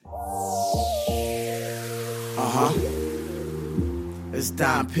It's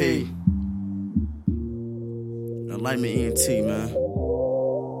Don P. Enlightenment ENT, man.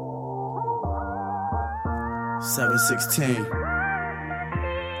 716.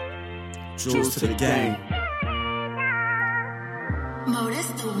 Jewels to the game. Mo, that's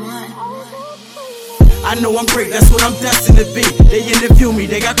the one. I know I'm great, that's what I'm destined to be. They interview me,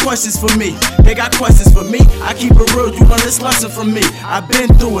 they got questions for me. They got questions for me. I keep it real, you learn this lesson from me. I've been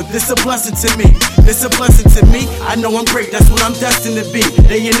through it, this a blessing to me. This a blessing to me. I know I'm great, that's what I'm destined to be.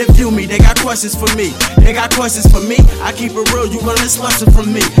 They interview me, they got questions for me. They got questions for me. I keep it real, you learn this lesson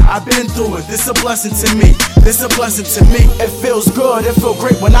from me. I've been through it, this a blessing to me. This a blessing to me. It feels good, it feel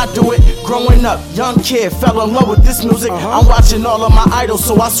great when I do it. Growing up, young kid, fell in love with this music. I'm watching all of my idols,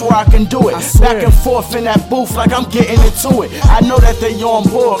 so I swear I can do it. Back and forth in that booth like I'm getting into it. I know that they on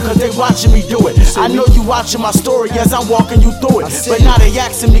board, cause they watching me do it. I know you watching my story as I'm walking you through it. But now they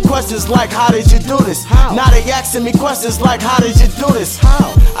asking me questions like, how did you do this? Now they asking me questions like, how did you do this?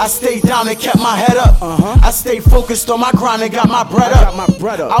 I stayed down and kept my head up. I stayed focused on my grind and got my bread up.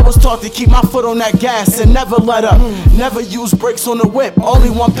 I was taught to keep my foot on that gas and never let up. Never use brakes on the whip, only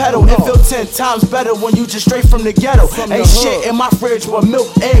one pedal. It feel 10 times better when you just straight from the ghetto. Ain't shit in my fridge but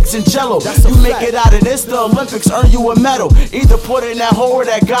milk, eggs, and jello. You make it out of this, the Olympics earn you a medal. Either put it in that hole or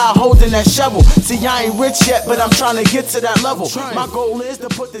that guy holding that shovel. See, I ain't rich yet, but I'm trying to get to that level. My goal is to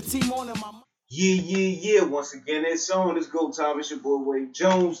put the team on in my... Yeah. Once again, it's on. It's go time. It's your boy Wade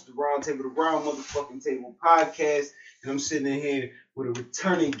Jones, the Round Table, the Round Motherfucking Table podcast. And I'm sitting in here with a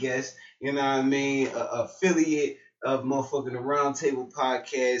returning guest, you know what I mean? A affiliate of motherfucking the Round Table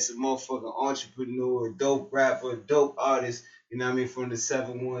podcast, a motherfucking entrepreneur, a dope rapper, a dope artist, you know what I mean, from the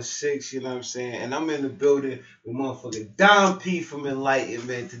 716, you know what I'm saying? And I'm in the building with motherfucking Don P from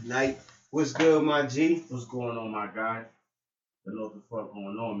Enlightenment tonight. What's good, my G? What's going on, my guy? You know what the fuck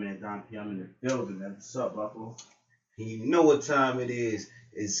going on, man. Don P, I'm in the building. What's up, bucko? You know what time it is.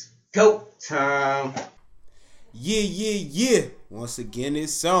 It's GOAT time. Yeah. Once again,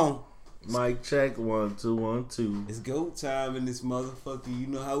 it's on. Mic check, 1 2 1 2. It's GOAT time in this motherfucker. You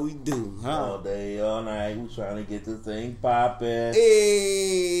know how we do, huh? All day, all night, we trying to get this thing poppin'.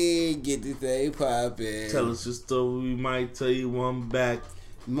 Hey, get this thing poppin'. Tell us your story, we might tell you one back.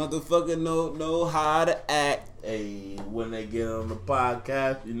 Motherfucker know how to act. Hey, when they get on the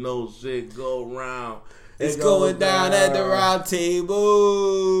podcast, you know shit go around. It's going down at the round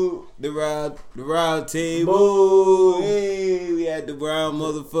table. The round table. Hey, we at the round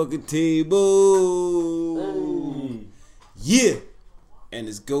motherfucking table. Hey. Yeah. And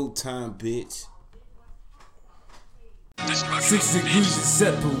it's go time, bitch. 6 degrees of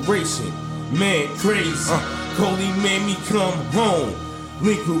separation. Man crazy. Coley made me come home.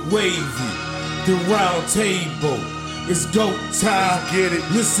 Lincoln wavy. The round table. It's go time. Get it.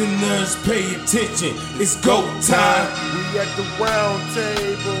 Listeners, pay attention. It's go time. We at the round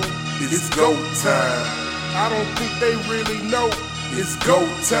table. It's go time. I don't think they really know. It's go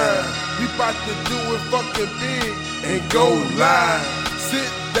time. We about to do it fucking big and go live. Sit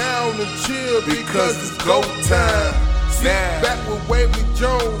down and chill because it's go time. Sit back with Wavy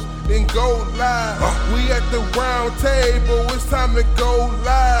Jones and go live. We at the round table. It's time to go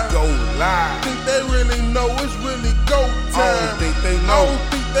live. Go live. Think they really know it's really go time. I don't think they know. I don't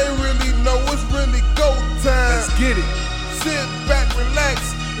think they really know it's really go time. Let's get it. Sit back, relax.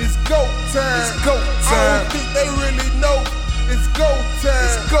 It's go time. It's go time. I don't think they really know it's go time.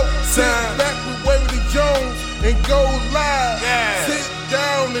 It's go time. Sit back with Wavy Jones and go live. Yeah. Sit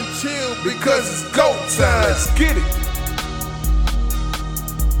down and chill because it's go time. Let's get it.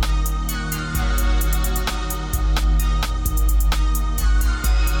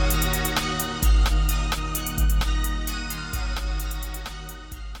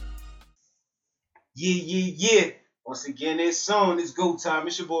 Yeah. Once again, it's on. It's go time.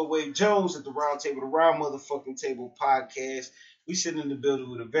 It's your boy Wade Jones at the Round Table, the Round Motherfucking Table podcast. We sitting in the building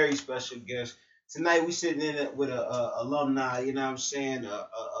with a very special guest. Tonight we sitting in it with a alumni, you know what I'm saying,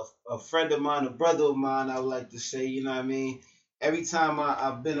 a friend of mine, a brother of mine, I would like to say, you know what I mean. Every time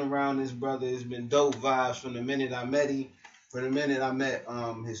I've been around this brother, it's been dope vibes from the minute I met him, from the minute I met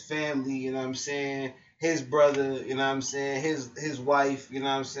his family, you know what I'm saying. His brother, you know what I'm saying, his wife, you know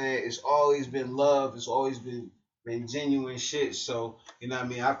what I'm saying. It's always been love. It's always been genuine shit. So, you know what I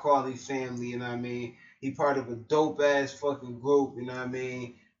mean, I call him family, you know what I mean. He part of a dope ass fucking group, you know what I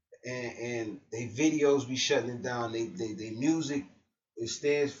mean. And they videos be shutting it down. They music, it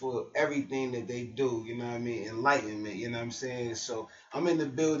stands for everything that they do, you know what I mean. Enlightenment, you know what I'm saying. So I'm in the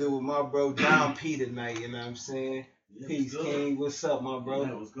building with my bro Don P tonight, you know what I'm saying. Yeah, Peace King, what's up, my bro?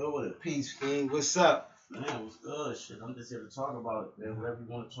 Yeah, what's good with it? Peace King, what's up? Man, what's good? Shit, I'm just here to talk about it, man. Whatever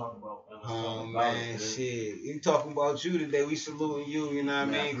you want to talk about, man. Let's Oh talk about man, it, shit. We talking about you today. We saluting you, you know what I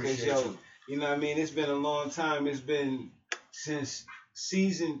Man, I mean? Cause appreciate yo, you. you know what I mean? It's been a long time. It's been since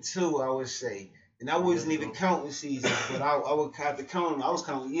season 2, I would say. And I wasn't even counting seasons, but I would have to count them. I was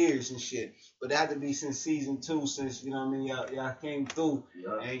counting years and shit. But it had to be since season 2, since, you know what I mean, y'all came through.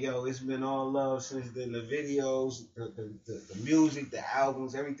 Yeah. And yo, it's been all love since then. The videos, the music, the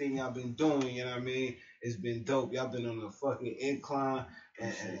albums, everything y'all been doing, you know what I mean? It's been dope. Y'all been on a fucking incline,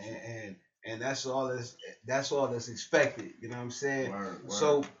 and that's all that's expected. You know what I'm saying? Word.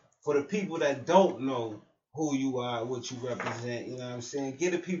 So for the people that don't know who you are, what you represent, you know what I'm saying?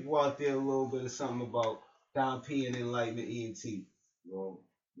 Give the people out there a little bit of something about Don P and Enlightenment ENT. Well,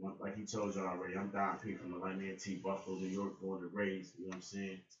 like he told y'all already, I'm Don P from Enlightenment ENT, Buffalo, New York, born and raised. You know what I'm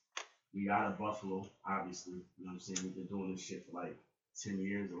saying? We out of Buffalo, obviously. You know what I'm saying? We've been doing this shit for like 10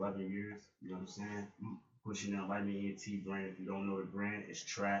 years, 11 years. You know what I'm saying? Pushing that Enlightenment ENT brand. If you don't know the brand, it's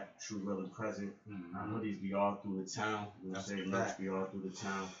Trap, True, Real, and Present. Our hoodies be all through the town. You know what I'm saying? Merch be all through the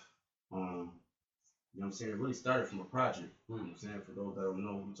town. You know what I'm saying? It really started from a project. You know what I'm saying? For those that don't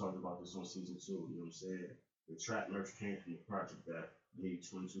know, we talked about this on season 2. You know what I'm saying? The Trap merch came from a project that made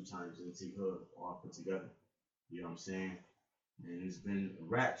 22 times NT Hood all put together. You know what I'm saying? And it's been a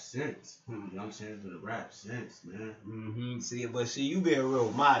rap since. You know what I'm saying? It's been a rap since, man. See, you being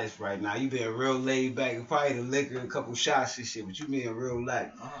real modest right now. You being real laid back. Probably the liquor, a couple shots and shit, but you being real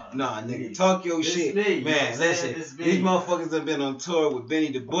like, nah, nigga, talk your shit. Me, man, listen, these motherfuckers have been on tour with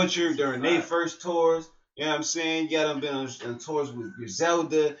Benny the Butcher during their first tours. You know what I'm saying? You got them been on tours with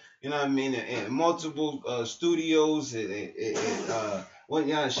Griselda, you know what I mean, and multiple studios, what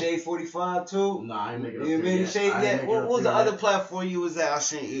y'all Shade 45 too? Nah, I ain't making You made Shade yet? What was the other platform you was at? I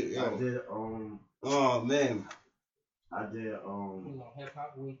seen it. I did oh man. I did Hip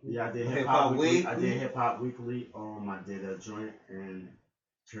Hop Weekly. Yeah, I did Hip Hop Weekly. I did Hip Hop Weekly. I did a joint in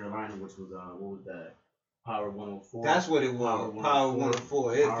Carolina, which was what was that? Power 104. That's what it was. Power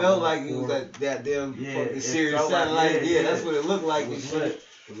 104. It felt like it was that damn fucking Sirius satellite. Yeah, that's what it looked like.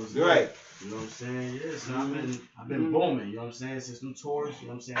 It was right. You know what I'm saying? Yeah, so I've been booming, you know what I'm saying? Since new tours, you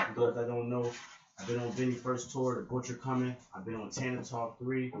know what I'm saying? For those that don't know, I've been on Benny's first tour, The Butcher Coming. I've been on Tanner Talk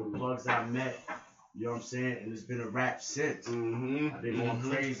 3, The Plugs I Met. You know what I'm saying? And it's been a rap since. I've been going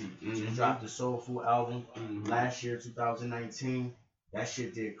crazy. Just dropped the Soulful album last year, 2019. That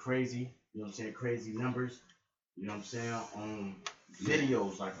shit did crazy. You know what I'm saying? Crazy numbers. You know what I'm saying?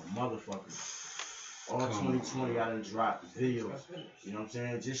 Videos like a motherfucker. All 2020, I done dropped videos. You know what I'm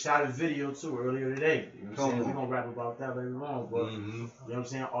saying? Just shot a video too earlier today. You know what I'm saying? We're gonna rap about that later on, but you know what I'm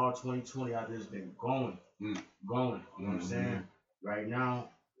saying? All 2020, I just been going. You know what I'm saying? Right now,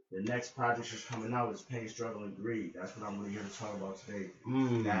 the next project is coming out is Pain, Struggle, and Greed. That's what I'm really here to talk about today.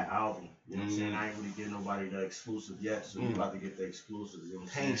 That album. You know what I'm saying? I ain't really getting nobody the exclusive yet, so you about to get the exclusive. You know what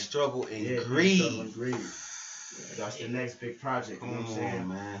I'm saying? Pain, Struggle, and Greed. Pain, Struggle, and Greed. That's the next big project. You know what I'm saying?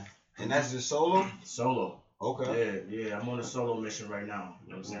 Man. And that's just solo? Solo. Okay. Yeah. I'm on a solo mission right now.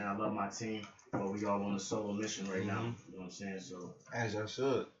 You know what I'm saying? I love my team, but we all on a solo mission right now. You know what I'm saying? So as y'all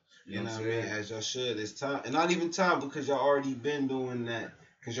should. You know what I mean? saying? As y'all should. It's time. And not even time because y'all already been doing that.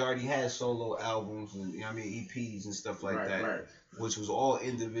 Because you already had solo albums and, you know what I mean, EPs and stuff like that. Right. Which was all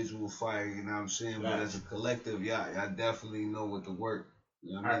individual fire, you know what I'm saying? But as a collective, y'all definitely know what to work.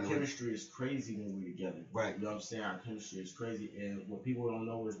 You know what our chemistry is crazy when we together. Right. You know what I'm saying? Our chemistry is crazy. And what people don't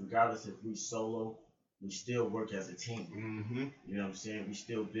know is regardless if we solo, we still work as a team. You know what I'm saying? We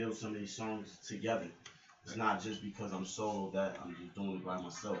still build some of these songs together. It's not just because I'm solo that I'm just doing it by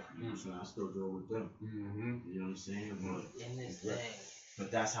myself. You know what I'm saying? I still do it with them. You know what I'm saying? But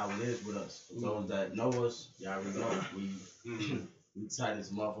that's how it is with us. For those that know us, y'all already know we tight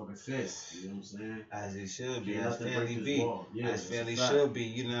as motherfucking fist. You know what I'm saying? As it should be. Can't As nothing family break be. this wall. Yeah, as it's a family fact. should be.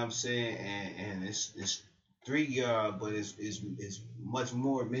 You know what I'm saying? And it's 3 y'all, but it's much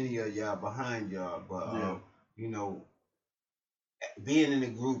more many of y'all behind y'all. But you know, being in a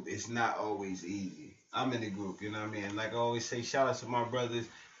group is not always easy. I'm in the group, you know what I mean? Like I always say, shout out to my brothers,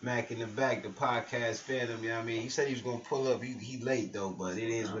 Mac in the back, the podcast Phantom, you know what I mean? He said he was gonna pull up. He late though, but it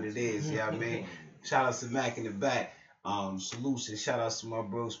is what it is, you know what I mean? Shout out to Mac in the back. Salutes and shout outs to my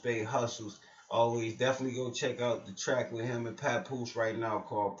bro Spade Hustles. Always definitely go check out the track with him and Papoose right now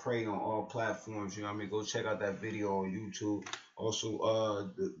called Pray on all platforms. You know what I mean? Go check out that video on YouTube. Also,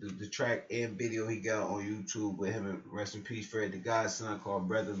 the track and video he got on YouTube with him and rest in peace Fred the Godson called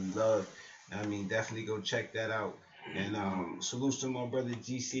Brotherly Love. I mean, definitely go check that out. And salutes to my brother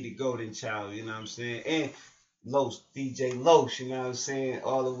GC the Golden Child. You know what I'm saying? And Los, DJ Los, you know what I'm saying?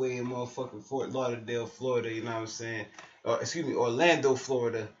 All the way in motherfucking Fort Lauderdale, Florida, you know what I'm saying? Orlando,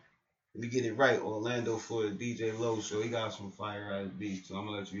 Florida. let me get it right. Orlando for DJ Low, so he got some fire ass beats. So I'm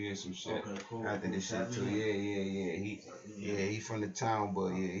gonna let you hear some shit after this shit too. Yeah. He from the town, but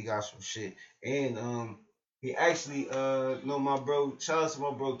yeah, he got some shit. And he actually know my bro. Shout out to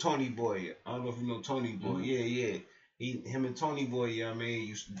my bro Tony Boy. I don't know if you know Tony Boy. Yeah. Him and Tony Boy, you know what I mean,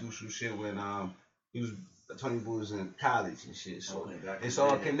 used to do some shit when he was Tony Boy was in college and shit. So it's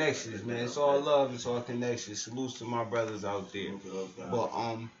all connections, man. It's all love. It's all connections. Salutes to my brothers out there. But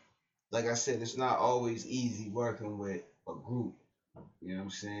like I said, it's not always easy working with a group. You know what I'm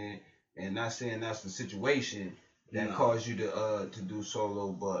saying? And not saying that's the situation that caused you to do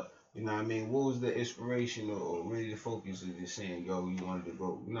solo, but you know what I mean? What was the inspiration or really the focus of just saying, yo, you wanted to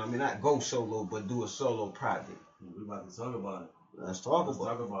go, you know what I mean? Not go solo, but do a solo project. We about to talk about it. Let's talk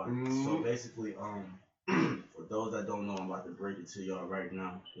about it. Mm-hmm. So basically, for those that don't know, I'm about to break it to y'all right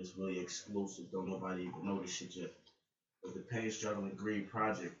now. It's really exclusive. Don't nobody even know this shit yet. But the Pain, Struggle, and Greed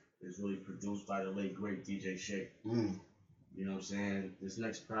project is really produced by the late great DJ Shay. You know what I'm saying? This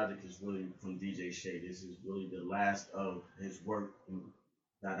next project is really from DJ Shay. This is really the last of his work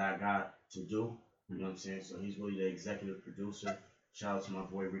that I got to do. You know what I'm saying? So he's really the executive producer. Shout out to my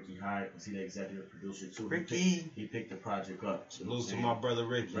boy Ricky Hyde, because he's the executive producer too. Ricky! He picked the project up. Salute to my brother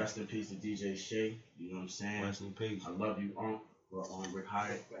Ricky. Rest in peace to DJ Shay. You know what I'm saying? Rest in peace. I love you, But Rick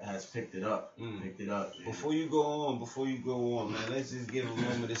Hyde has picked it up. Man. Before you go on, man, let's just give a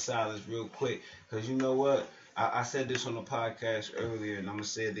moment of silence real quick. Because you know what? I said this on the podcast earlier, and I'm going to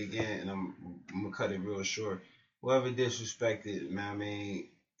say it again, and I'm going to cut it real short. Whoever disrespected, man, I mean,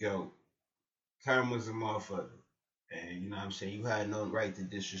 yo, karma's a motherfucker. And you know what I'm saying? You had no right to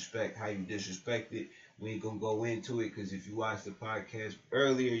disrespect how you disrespected. We ain't going to go into it, because if you watched the podcast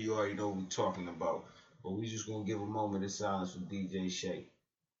earlier, you already know what we're talking about. But we just going to give a moment of silence for DJ Shay.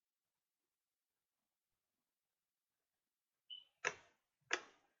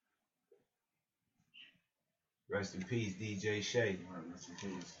 Rest in peace, DJ Shay. Rest in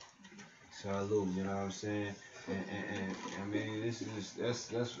peace. Salute, you know what I'm saying? And I mean, this is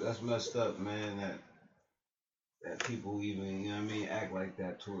that's messed up, man. That people even, you know what I mean, act like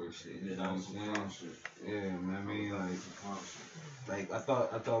that tourist shit. You know what I'm saying? Yeah, man. I mean, like I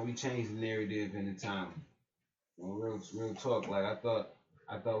thought we changed the narrative in the town. Real talk. Like I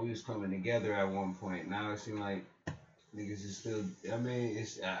thought we was coming together at one point. Now it seems like niggas is still. I mean,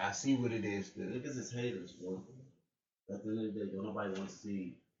 I see what it is. Niggas is haters, bro. At the end of the day, don't nobody want to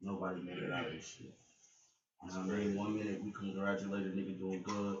see nobody make it out of this shit. You know what I mean? 1 minute we congratulate a nigga doing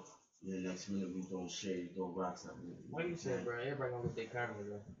good, and the next minute we throwing shade, throw rocks at nigga. What you said, bro? Everybody gonna look their camera,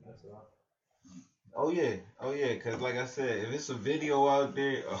 bro. That's all. Oh yeah. Cause like I said, if it's a video out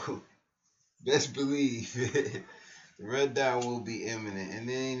there, best believe the red down will be imminent, and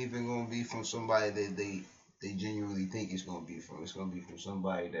it ain't even gonna be from somebody that they genuinely think it's gonna be from. It's gonna be from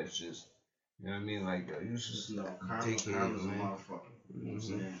somebody that's just, you know what I mean? Like you just take care of it, man. You know what I'm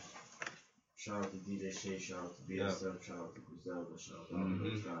saying? Shout out to DJ Shay, shout out to BSF, shout out to Griselda, shout out to all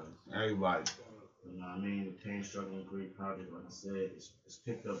those guys. Everybody. You know what I mean? The Pain, Struggle, and Greed project, like I said, it's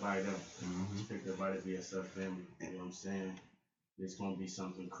picked up by them. It's picked up by the BSF family. You know what I'm saying? It's gonna be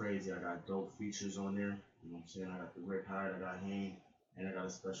something crazy. I got dope features on there. You know what I'm saying? I got the Rick Hyde, I got Hane, and I got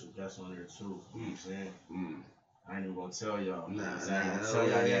a special guest on there too. You know what I'm saying? I ain't even gonna tell y'all.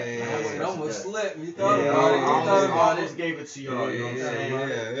 It almost slipped. You thought about it. I almost gave it to y'all. You know what I'm saying?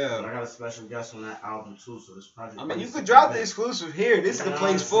 Yeah. But I got a special guest on that album too. So this project. I mean, you could drop the exclusive here. This is the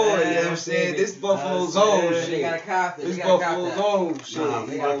place for it. You know what I'm saying? This Buffalo's own shit. They gotta cop it. This Buffalo's own shit.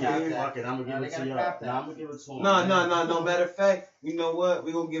 Fuck it. I'm gonna give it to y'all. I'm gonna give it to them. No. Matter of fact, you know what?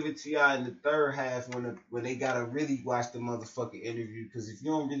 We're gonna give it to y'all in the third half when they gotta really watch the motherfucking interview. Because if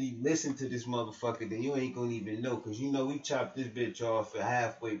you don't really listen to this motherfucker, then you ain't gonna even know. Because you know we chopped this bitch off at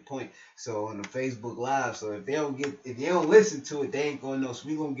halfway point. So on the Facebook Live. So if they don't listen to it, they ain't gonna know. So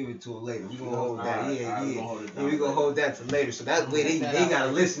we gonna give it to them later. We gonna hold that. We gonna hold that to later. So that way they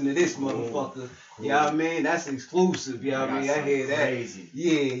gotta listen to this motherfucker. You know what I mean? That's exclusive. You know what I mean? I hear that. Crazy.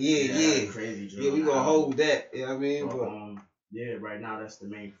 Yeah. Crazy. Yeah, we gonna hold that. You know what I mean? But, yeah, right now that's the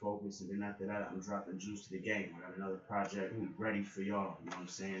main focus, and then after that I'm dropping Juice to the Game. I got another project ready for y'all. You know what I'm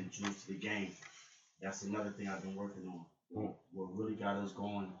saying? Juice to the Game. That's another thing I've been working on. What really got us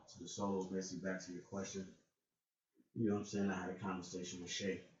going to the solos, basically back to your question. You know what I'm saying? I had a conversation with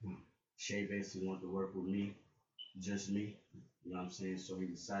Shay. Shay basically wanted to work with me, just me. You know what I'm saying? So he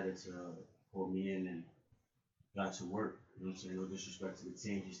decided to pull me in and got to work. You know what I'm saying? No disrespect to the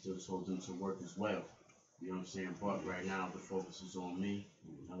team, he still told them to work as well. You know what I'm saying? But right now the focus is on me.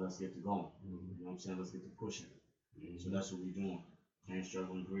 Now let's get to going. You know what I'm saying? Let's get to pushing. So that's what we're doing. Pain,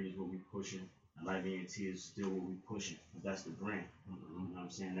 Struggle, and Greed is what we're pushing. And Light Me ENT is still what we pushing. That's the brand. You know what I'm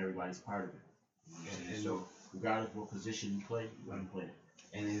saying? Everybody's part of it. You know what I'm saying? So regardless of what position you play, you gotta play it.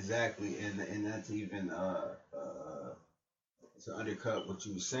 And exactly, and not to even to undercut what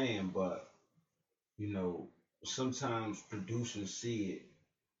you were saying, but you know, sometimes producers see it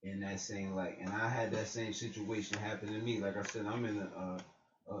in that same light. And I had that same situation happen to me. Like I said, I'm in a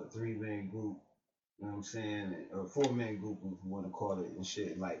 3-man group, you know what I'm saying, a 4-man group if you want to call it and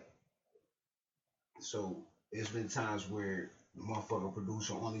shit. Like, so it's been times where the motherfucker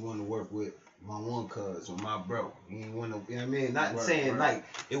producer only want to work with my one cuz or my bro. He ain't want to, you know what I mean? Not saying like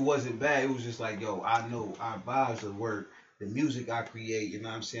it wasn't bad. It was just like, yo, I know our vibes will work. The music I create, you know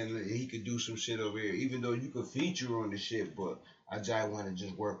what I'm saying? He could do some shit over here, even though you could feature on the shit, but I just want to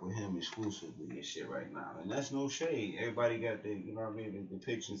just work with him exclusively and shit right now. And that's no shade. Everybody got their, you know what I mean, the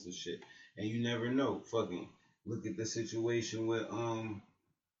depictions of shit. And you never know. Fucking look at the situation with,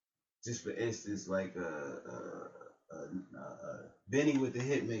 just for instance, like, Benny with the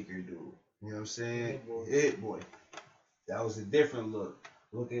Hitmaker dude. You know what I'm saying? Hit Boy. That was a different look.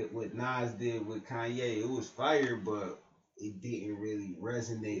 Look at what Nas did with Kanye. It was fire, but it didn't really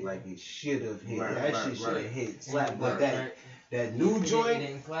resonate like it should have hit. That shit should have hit. Slap, but that new joint, it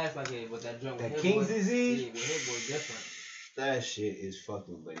didn't clash like it, but that joint with that Hit King's Boy, Disease, yeah, with Hit Boy different. that shit is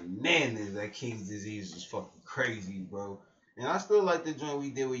fucking bananas. That King's Disease is fucking crazy, bro. And I still like the joint we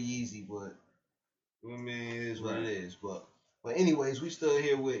did with Yeezy, but I mean, it is what it is. But anyways, we still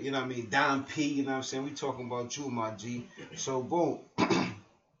here with, you know what I mean, Don P, you know what I'm saying? We talking about you, my G. So boom.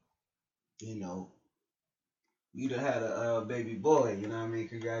 You know, you done had a baby boy, you know what I mean?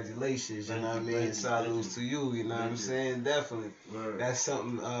 Congratulations, you know what I mean? Salutes to you, you know what I'm saying? Definitely. That's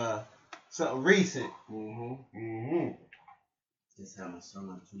something recent. Just had my son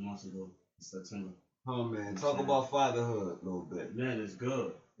like 2 months ago in September. Oh man, talk about fatherhood a little bit. Man, it's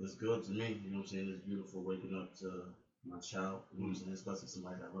good. It's good to me, you know what I'm saying? It's beautiful waking up to my child, you know what I'm saying? Especially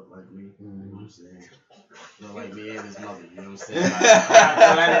somebody that look like me, you know what I'm saying? Look like me and his mother, you know what I'm saying? I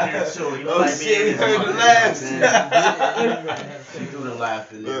throw that in there too. He look like me and his mother, you know what I'm saying? She do the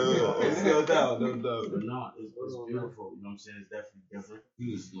laughing there. No doubt. But no, it's beautiful, you know what I'm saying? It's definitely different.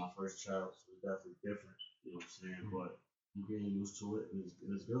 This is my first child, so it's definitely different, you know what I'm saying? But I'm getting used to it, and it's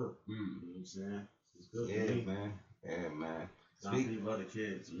good, you know what I'm saying? It's good for me. Yeah, man. Speaking of other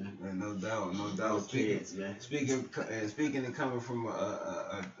kids, man. No doubt. Speaking and coming from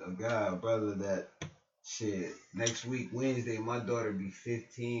a guy, a brother that shit. Next week, Wednesday, my daughter be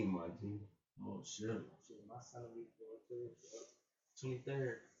 15, my G. Oh shit. My son will be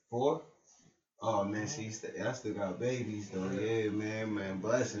 23rd. 4? Oh man, see, I still got babies though. Yeah, man,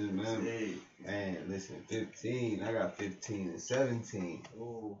 blessings, man. Man, listen, 15. I got 15 and 17.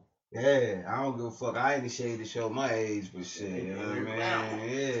 Oh. Yeah, I don't give a fuck. I ain't ashamed to show my age, but shit, you know what I mean?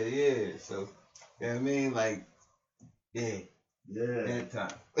 Yeah. So, you know what I mean? Like, yeah. That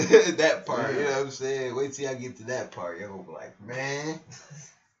time. That part, you know what I'm saying? Wait till I get to that part. Y'all gonna be like, man,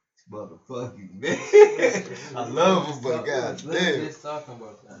 motherfucking man. I love them, but goddamn. Just talking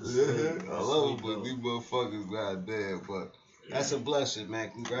about that. I love them, but these motherfuckers, goddamn. But that's a blessing,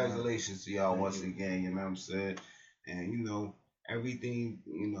 man. Congratulations to y'all once again, you know what I'm saying? And, you know, everything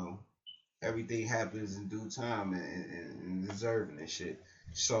happens in due time and deserving and shit.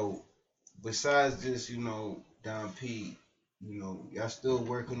 So, besides just, you know, Don P, you know, y'all still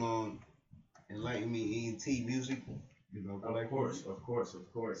working on Enlighten Me ENT music? You know, of course.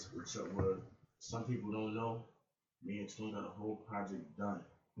 Which some people don't know, me and Twin got a whole project done.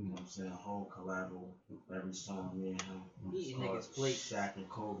 You know what I'm saying? A whole collabo, every song, me and him. It's called Shaq and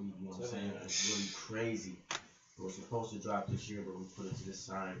Kobe, you know what I'm saying? It's really crazy. It was supposed to drop this year, but we put it to the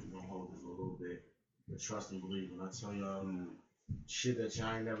side. We're going to hold it a little bit. But trust and believe, when I tell y'all shit that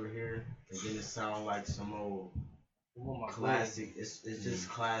y'all ain't never hear, and then it sound like some old classic. It's just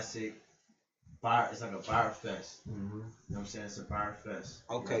classic. It's like a bar fest. You know what I'm saying? It's a bar fest.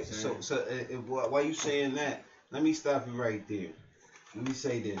 Okay, so while you saying that, let me stop you right there. Let me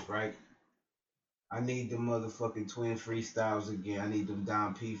say this, right? I need the motherfucking twin freestyles again. I need them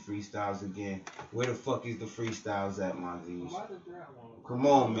Don P freestyles again. Where the fuck is the freestyles at, my G's? Come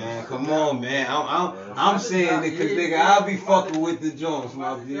on, man. I'm saying it because, nigga, I'll be fucking with the joints,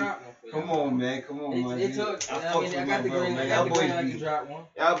 my G. Come on, man. My G. I got the green, man.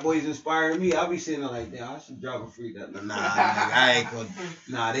 Y'all boys inspiring me. I'll be sitting there like, damn, I should drop a freestyle. Nah, I ain't gonna.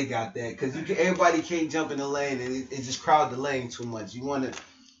 Nah, they got that. Because everybody can't jump in the lane, and it just crowd the lane too much. You want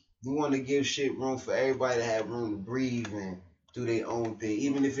to give shit room for everybody to have room to breathe and do their own thing,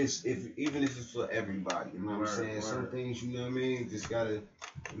 even if it's for everybody. You know what I'm saying? Word. Some things, you know what I mean, just gotta,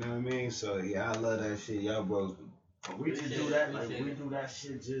 you know what I mean. So yeah, I love that shit. Y'all bros. We just do that like we do that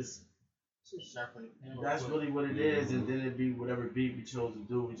shit just Just sharpen the pen. That's really what it is, and then it'd be whatever beat we chose to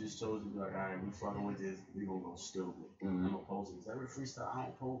do. We just chose to be like, all right, we fucking with this. We gonna go stupid. I'm gonna post it. Every freestyle, I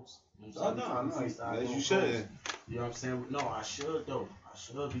don't post. You know what I'm saying? No, I you don't should. post. You know what I'm saying? No, I should though. I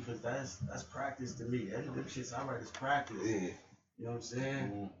should because that's practice to me. Every them shits I write is practice. Yeah. You know what I'm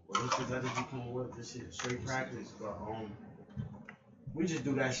saying? Well, them shits I just be coming with this shit straight practice. But we just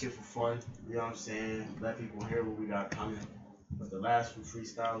do that shit for fun. You know what I'm saying? Let people hear what we got coming. But the last few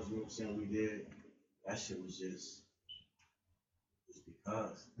freestyles, you know what I'm saying, we did, that shit was just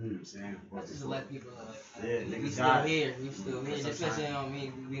because. You know what I'm saying? That's just to let people know. Yeah, We niggas still got it. here. We still here. Sometimes- Especially on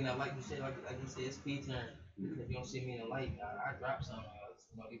me, we not like you said, like you said, it's P turn. If you don't see me in the light, I drop something.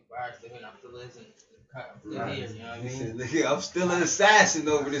 You know, these bars still here. I'm still listening. I'm still here. You know what I He mean? said, nigga, I'm still an assassin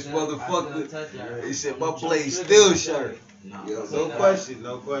over this I still motherfucker. touch y'all. He said, my I'm blade still still good. sharp. Nah, Yo, but no that- question,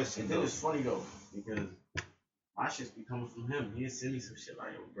 no question. And then though. it's funny though, because my shit's be coming from him. He'd send me some shit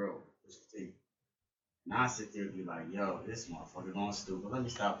like, yo, bro, what's your take? Now I sit there and be like, yo, this motherfucker going stupid. Let me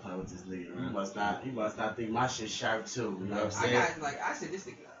stop playing with this nigga. He must not think my shit sharp too. You know what I'm saying? I said this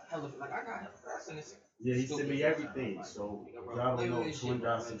nigga hella, like I got I sent this. Yeah, he sent me stupid everything. like, So bro, y'all play don't with know, this Twin shit,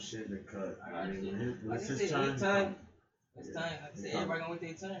 got bro. some shit in the cut. I I mean, understand. when it's Like I his said, turn, it's time. It's time. Like I said, everybody gonna wait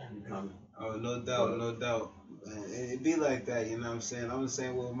their turn. he coming. Oh, no doubt, no doubt. Man, it be like that, you know what I'm saying? I'm the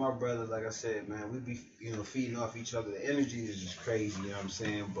same with my brother, like I said, man. We be, you know, feeding off each other. The energy is just crazy, you know what I'm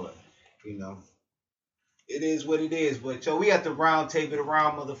saying? But, you know, it is what it is. But, yo, we at the Round Table, the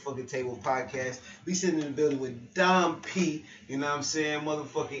Round Motherfucking Table podcast. We sitting in the building with Dom P, you know what I'm saying?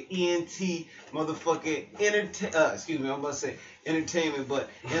 Motherfucking ENT, motherfucking I'm about to say entertainment, but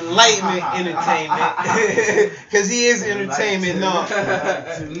enlightenment entertainment. Because he is entertainment.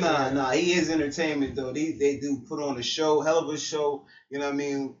 Nah, he is entertainment, though. They do put on a show, hell of a show, you know what I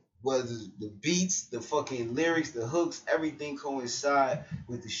mean? Was the beats, the fucking lyrics, the hooks, everything coincide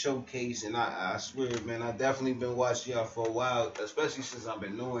with the showcase. And I swear, man, I definitely been watching y'all for a while, especially since I've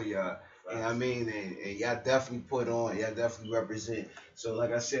been knowing y'all. You know what I mean? And y'all definitely put on, y'all definitely represent. So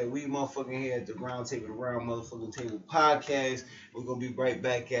like I said, we motherfucking here at the Round Table, the Round Motherfucking Table podcast. We're gonna be right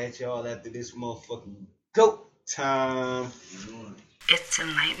back at y'all after this motherfucking go time. It's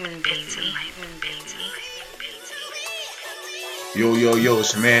enlightenment, baby. Enlightenment, baby. Yo,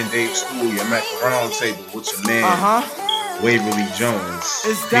 it's your man Dave Stooley. I'm at the round table with your man Waverly Jones.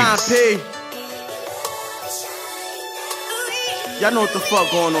 It's Don Peace. P. Y'all know what the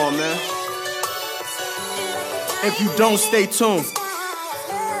fuck going on, man. If you don't, stay tuned.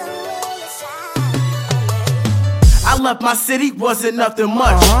 I left my city, wasn't nothing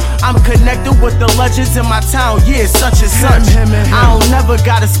much. I'm connected with the legends in my town, yeah, such and such. I don't never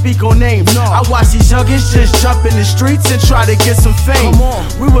gotta speak on names. I watch these youngins just jump in the streets and try to get some fame.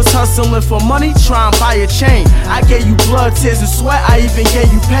 We was hustling for money, try and buy a chain. I gave you blood, tears, and sweat, I even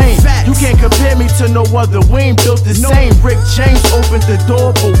gave you pain. You can't compare me to no other, we ain't built the same. Rick James opened the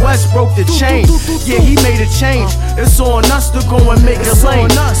door, but West broke the chain. Yeah, he made a change. It's on us to go and make a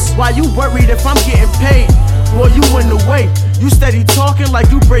lane. Why you worried if I'm getting paid? Boy, you in the way. You steady talking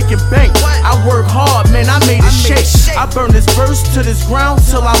like you breaking bank. I work hard, man, I made it shake. I burn this verse to this ground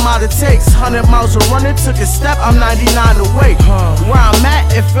till I'm out of takes. 100 miles of running, took a step, I'm 99 away. Where I'm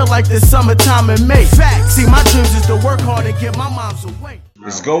at, it feel like the summertime in May. See, my dreams is to work hard and get my moms away.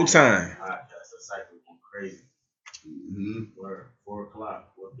 It's go time. Podcast, the cycle going crazy. Word, 4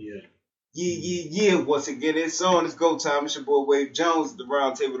 o'clock, 4 p.m. Yeah. Once again, it's on. It's go time. It's your boy Wave Jones, the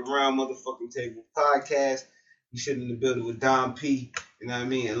Round Table, the Round Motherfucking Table podcast. We sitting in the building with Don P, you know what I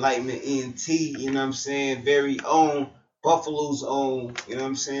mean? Enlightenment ENT, you know what I'm saying? Very own, Buffalo's own, you know what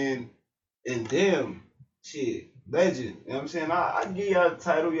I'm saying? And them, shit, legend, you know what I'm saying? I give y'all the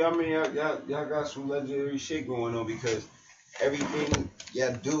title, y'all mean, y'all got some legendary shit going on because everything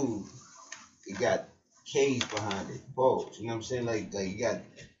y'all do, it got K's behind it, folks, you know what I'm saying? Like you got,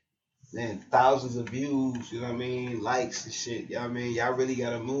 man, thousands of views, you know what I mean? Likes and shit, you know what I mean? Y'all really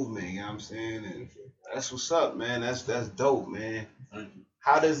got a movement, you know what I'm saying? And that's what's up, man. That's dope, man.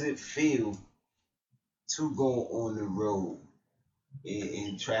 How does it feel to go on the road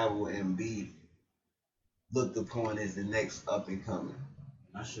and travel and be looked upon as the next up and coming?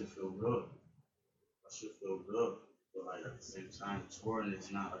 That shit feel good. But like at the same time, touring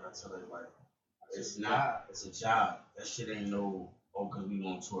is not like I tell everybody. It's a job. That shit ain't no, cause we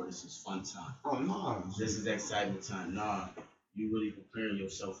on tour, this is fun time. Oh no. This is exciting time. Nah. You really preparing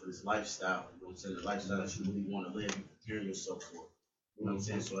yourself for this lifestyle. You know what I'm saying? The lifestyle that you really want to live, you preparing yourself for it. You know what I'm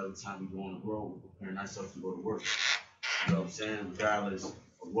saying? So every time we go on the road, we're preparing ourselves to go to work. You know what I'm saying? Regardless of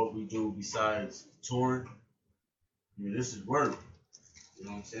what we do besides touring, I mean, this is work. You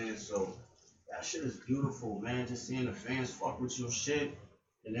know what I'm saying? So that shit is beautiful, man. Just seeing the fans fuck with your shit.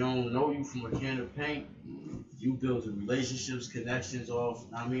 and they don't know you from a can of paint, you build relationships, connections off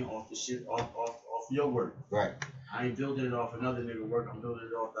the shit off your work. Right. I ain't building it off another nigga work. I'm building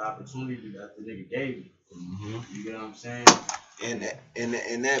it off the opportunity that the nigga gave me. Mm-hmm. You get what I'm saying?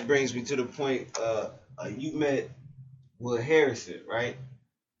 And that brings me to the point. You met Will Harrison, right?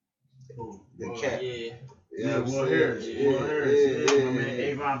 The cat. Yeah. Yeah, Will Harris. Will Harris. Yeah. My man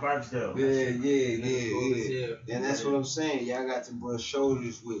Avon Barksdale. Yeah. And that's what I'm saying. Y'all got to brush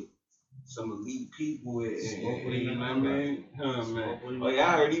shoulders with some elite people and you know what I mean? Man. Oh yeah,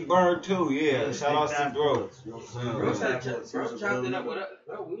 I heard he burned too. Yeah. Shout out to Bro. Bro chopped it up with us.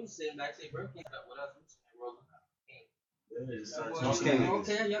 Bro, we was sitting back saying, bro, came up with us.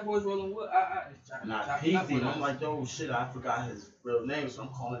 Okay, y'all boys rolling wood. And I peeped him. I'm like, yo, shit, I forgot his real name, so I'm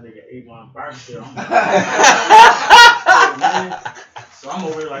calling nigga Avon Barksdale. So I'm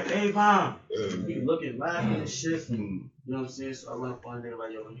over there like, Avon. He looking, laughing and shit. You know what I'm saying? So I run up on a nigga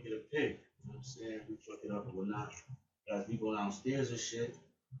like, yo, let me get a pic. You know what I'm saying? We truck it up and whatnot. Guys, we go downstairs and shit.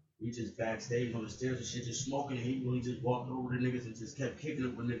 We just backstage on the stairs and shit, just smoking. And he really just walked over the niggas and just kept kicking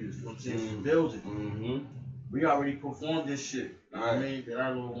it with niggas. You know what I'm saying? In the building. We already performed this shit. You know what I mean? Did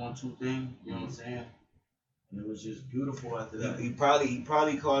our little 1-2 thing. You know what I'm saying? And it was just beautiful after that. He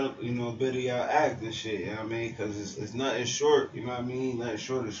probably caught up, you know, a bit of y'all act and shit. You know what I mean? Because it's nothing short. You know what I mean? Nothing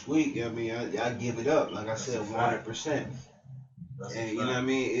short of sweet. You know what I mean? Y'all give it up. Like I said, 100%. And you know what I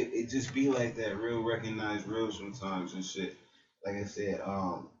mean? It just be like that. Real recognize real sometimes and shit. Like I said,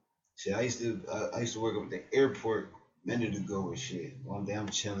 shit. I used to work up at the airport a minute ago and shit. One day I'm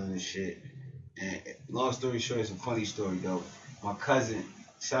chilling and shit. And long story short, it's a funny story though. My cousin,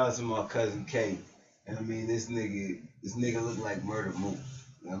 shout out to my cousin K. And I mean, this nigga look like Murder Mook.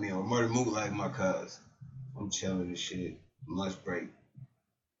 You know what I mean? Or Murder Mook like my cuz. I'm chilling and shit. Lunch break.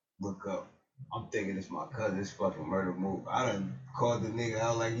 Look up. I'm thinking it's my cousin. It's fucking Murder Mook. I done called the nigga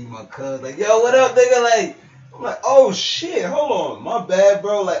out like, you my cuz. Like, yo, what up, nigga? Like, I'm like, oh shit, hold on, my bad,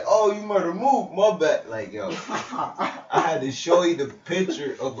 bro. Like, oh, you Murder Mook, my bad. Like, yo, I had to show you the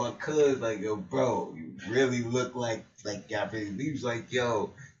picture of my cuz. Like, yo, bro, you really look like y'all. He was like,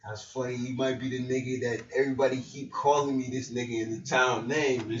 yo, that's funny. You might be the nigga that everybody keep calling me this nigga in the town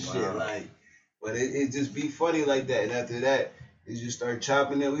name and shit. Like, but it just be funny like that. And after that, he just started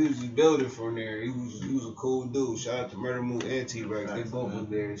chopping it. We was just building from there. He was a cool dude. Shout out to Murder Mook and T-Rex. They both was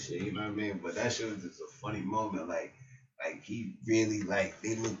there and shit, you know what I mean? But that shit was just a funny moment. Like he really, like,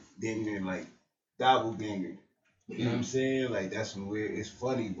 they look damn near like doppelganger. You know what I'm saying? Like, that's some weird, it's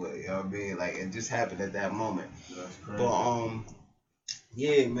funny, but you know what I mean? Like, it just happened at that moment. That's crazy. But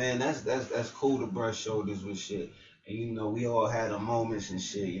yeah, man, that's cool to brush shoulders with shit. And you know, we all had our moments and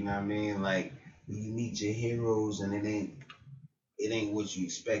shit, you know what I mean? Like, when you meet your heroes and it ain't what you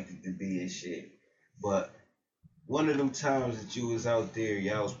expect it to be and shit. But one of them times that you was out there,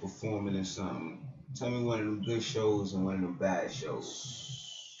 y'all was performing in something. Tell me one of them good shows and one of them bad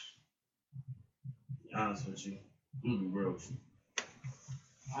shows. To be honest with you, I'm gonna be real with you.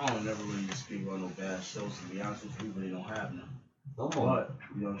 I don't never really speak about no bad shows. To be honest with you, we really don't have none. But,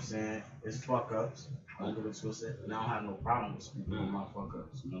 you know what I'm saying? It's fuck ups. I don't get it twisted. And I don't have no problem with speaking on my fuck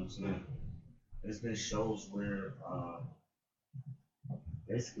ups. You know what I'm saying? There's been shows where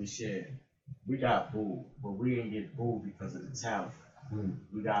basically shit, we got booed, but we didn't get booed because of the talent.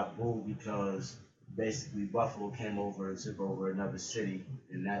 We got booed because basically Buffalo came over and took over another city,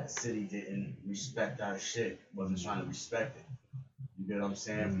 and that city didn't respect our shit, wasn't trying to respect it. You get what I'm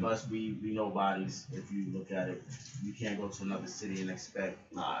saying? Plus, we nobodies. If you look at it, you can't go to another city and expect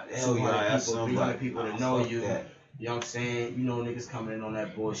 300 people to know you. That. You know what I'm saying? You know niggas coming in on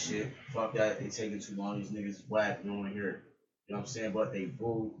that bullshit. Fuck that, they taking too long. These niggas is whack. You don't want to hear it. You know what I'm saying? But they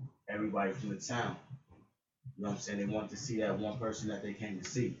booed everybody from the town. You know what I'm saying? They wanted to see that one person that they came to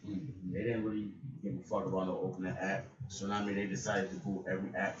see. They didn't really give a fuck about no opening act. So now I mean, they decided to boo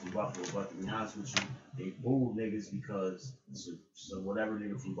every act from Buffalo. But to be honest with you, they booed niggas because so whatever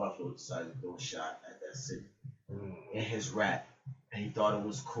nigga from Buffalo decided to throw a shot at that city in his rap. And he thought it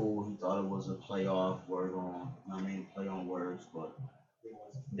was cool. He thought it was a play off word on, play on words, but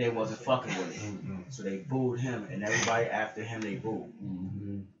they wasn't fucking with it. So they booed him, and everybody after him they booed.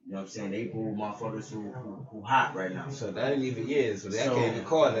 You know what I'm saying? They booed motherfuckers who hot right now. So that ain't even so that can't even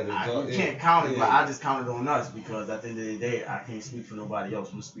call that a you can't count it, but I just counted on us because at the end of the day, I can't speak for nobody else.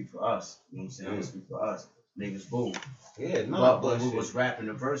 I'm gonna speak for us. You know what I'm saying? I'm gonna speak for us. Niggas booed. Yeah, no. But when we was rapping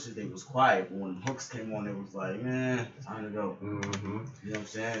the verses, they was quiet. But when the hooks came on, it was like, time to go. You know what I'm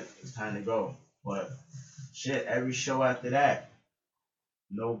saying? It's time to go. But shit, every show after that,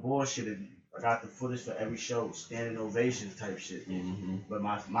 no bullshit. I got the footage for every show, standing ovations type shit. But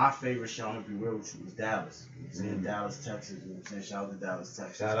my favorite show, I'm gonna be real with you, was Dallas. In Dallas, Texas. You know what I'm saying? Shout out to Dallas,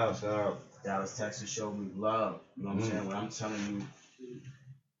 Texas. Shout out. Dallas, Texas showed me love. You know what I'm saying? When I'm telling you,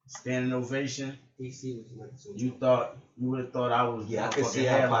 standing ovation. DC was lit too. You would have thought I was. Yeah, I could see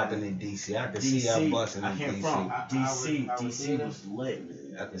y'all popping in DC. I could see y'all busting in DC. I came from DC. DC was lit.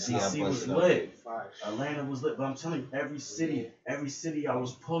 I could see y'all DC was busting lit. Atlanta was lit. But I'm telling you, every city, I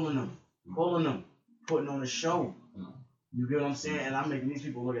was pulling them, putting on a show. You get what I'm saying? And I'm making these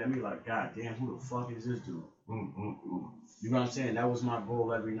people look at me like, God damn, who the fuck is this dude? You know what I'm saying? That was my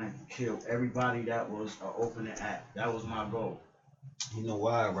goal every night, to kill everybody that was an opening act. That was my goal. You know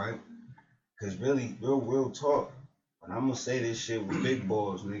why, right? Because really, real talk, and I'm going to say this shit with big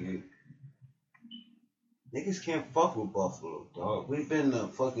balls, nigga. Niggas can't fuck with Buffalo, dog. We've been the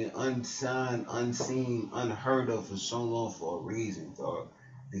fucking unsigned, unseen, unheard of for so long for a reason, dog.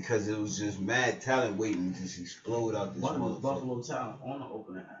 Because it was just mad talent waiting to just explode out this motherfucker. What was Buffalo talent on the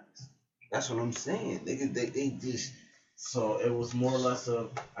opening acts? That's what I'm saying. Niggas, they just... So it was more or less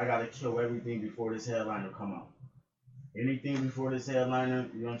of, I gotta kill everything before this headliner come out. Anything before this headliner,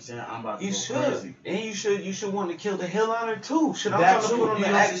 you know what I'm saying? I'm about to go crazy. And you should want to kill the headliner too. Shit, I'm that trying too, to put on you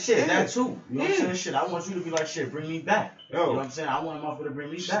the know act shit. shit. That too. You know what I'm saying? Shit, I want you to be like, shit, bring me back. Yo. You know what I'm saying? I want a motherfucker to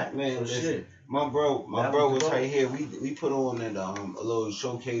bring me back. Man, so listen, shit. my bro was right here. We put on that a little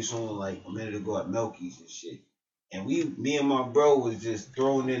showcase on like a minute ago at Melky's and shit. And me and my bro was just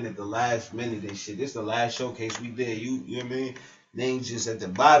thrown in at the last minute and shit. This the last showcase we did. You know what I mean? Names just at the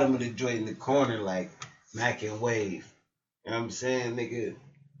bottom of the joint in the corner like Mac and Wave. You know what I'm saying, nigga?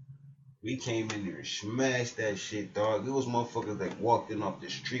 We came in there and smashed that shit, dog. It was motherfuckers that walked in off the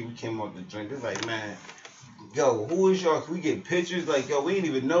street. We came off the joint. It's like, man, yo, who is y'all? Can we get pictures? Like, yo, we didn't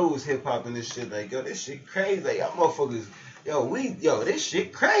even know it was hip hop and this shit. Like, yo, this shit crazy. Like, y'all motherfuckers, this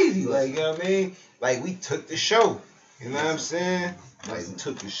shit crazy. Like, you know what I mean? Like, we took the show. You know what I'm saying? Like, we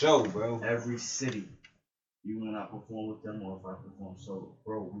took the show, bro. Every city, even when I perform with them or if I perform solo,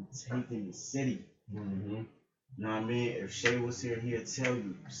 bro, we taking the city. You know what I mean? If Shay was here, he'd tell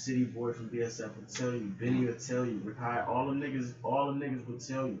you. City Boy from BSF would tell you. Benny would tell you. Rick High, all the niggas would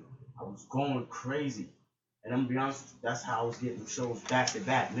tell you. I was going crazy. And I'm gonna be honest, that's how I was getting shows back to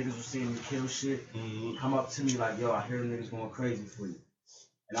back. Niggas was seeing me kill shit. Come up to me like, yo, I hear niggas going crazy for you.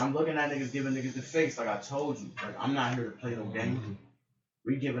 And I'm looking at niggas giving niggas the face like I told you. Like, I'm not here to play no games.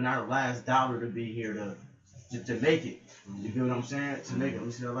 We giving our last dollar to be here to make it. You get what I'm saying? To make it. Let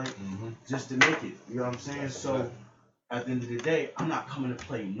me see that light. Just to make it. You know what I'm saying? So at the end of the day, I'm not coming to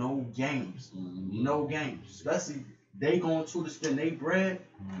play no games. No games. Especially they going to spend their bread.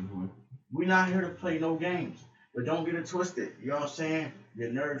 We not here to play no games. But don't get it twisted. You know what I'm saying? Your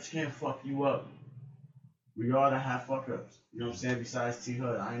nerves can't fuck you up. We all that have fuck ups. You know what I'm saying? Besides T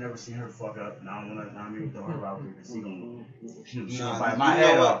Hood, I ain't never seen her fuck up. And I don't want to throw her out there because she gonna bite my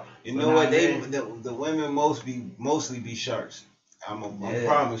head off. You know what? The women mostly be sharks. I'm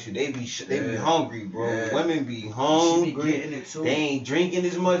promise you, they be hungry, bro. Yeah. Women be hungry. Be they ain't drinking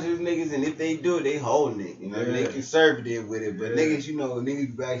as much as niggas, and if they do it, they holding it. You know, they conservative with it. But niggas, you know,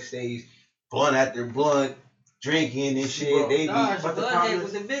 niggas backstage, blunt after blunt, drinking and shit. Bro, they be. but the problem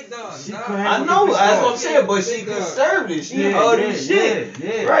with the big dog. I know, that's what I'm saying. But she conservative. She holding shit.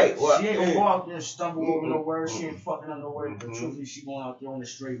 Yeah. Right. Well, she ain't gonna go out there and stumble over no words. She ain't fucking up no words. But truthfully, she going out there on a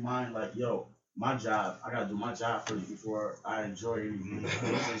straight mind, like, yo. My job, I gotta do my job first before I enjoy anything.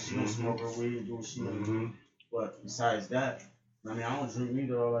 She don't smoke her weed and do what she do. But besides that, I mean, I don't drink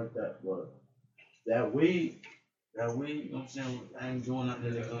neither or like that. But that weed, you know what I'm saying? I ain't doing nothing to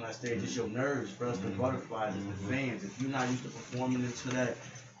niggas on that stage. It's your nerves, bro. It's the butterflies, it's the fans. If you're not used to performing into that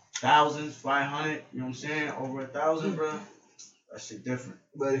thousands, 500, you know what I'm saying? Over 1,000, bro. That shit different.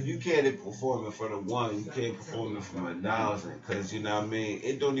 But if you can't perform in front of one, you can't perform in front of 1,000. Cause you know what I mean?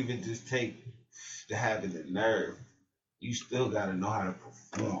 It don't even just take to having the nerve. You still gotta know how to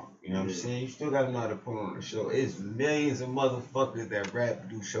perform. You know what I'm saying? You still gotta know how to put on a show. It's millions of motherfuckers that rap,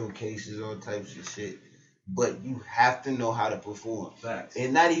 do showcases, all types of shit. But you have to know how to perform. Facts.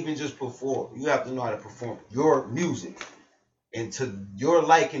 And not even just perform. You have to know how to perform your music. And to your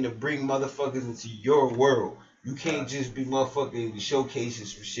liking to bring motherfuckers into your world. You can't just be motherfucking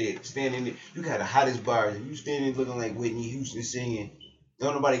showcases for shit. Standing there, you got the hottest bars. You standing looking like Whitney Houston singing.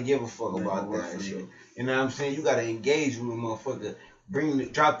 Don't nobody give a fuck about that shit. You know what I'm saying? You gotta engage with a motherfucker.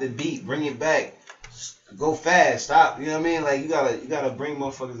 Drop the beat, bring it back, go fast, stop. You know what I mean? Like you gotta bring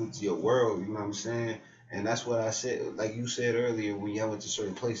motherfuckers into your world. You know what I'm saying? And that's what I said. Like you said earlier, when y'all went to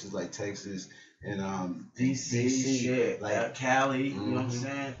certain places like Texas and DC, shit, like Cali. You know what I'm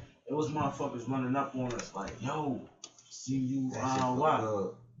saying? It was motherfuckers running up on us like, yo, see you,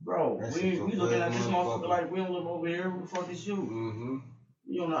 wow. Bro, That we shit for looking good, at this motherfucker motherfucker. like we don't live over here. Who the fuck is you? Mm-hmm.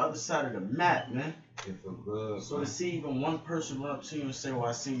 You on the other side of the map, man. Shit for good. So to see even one person run up to you and say, well,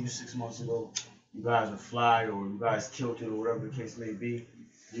 I seen you 6 months ago, you guys are fly, or you guys killed it, or whatever the case may be.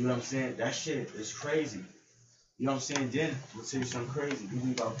 You know what I'm saying? That shit is crazy. You know what I'm saying? Then, we'll tell you something crazy. We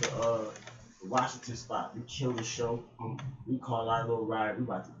leave out the Washington spot. We kill the show. We call our little ride. We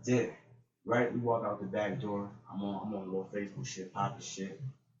about to dip. Right? We walk out the back door. I'm on a little Facebook shit, popping shit.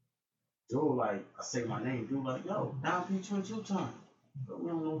 Dude, like, I say my name. Dude, like, yo, down P22 time. But we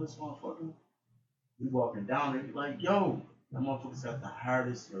don't know this motherfucker. We walking down there, like, yo, that motherfucker's got the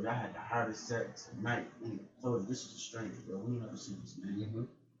hardest, y'all had the hardest set tonight. I told you, this is a stranger, bro. We never seen this man. Mm-hmm.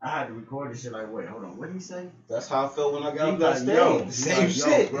 I had to record this shit like, wait, hold on, what did he say? That's how I felt when I got He up that like, stage. yo, The same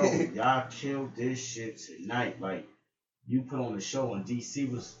shit. bro, y'all killed this shit tonight. Like, you put on the show in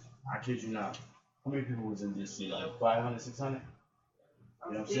DC was, I kid you not, how many people was in DC? Like 500, 600?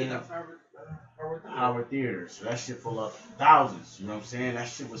 You know what I'm saying? Howard Theater. So that shit full of thousands. You know what I'm saying? That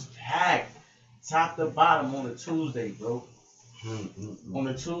shit was packed, top to bottom on a Tuesday, bro. On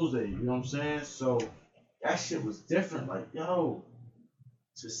a Tuesday, you know what I'm saying? So that shit was different. Like, yo,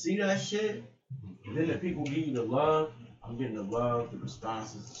 to see that shit, and then the people give you the love. I'm getting the love, the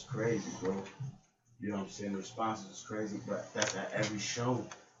responses is crazy, bro. You know what I'm saying? The responses is crazy, but that's at every show.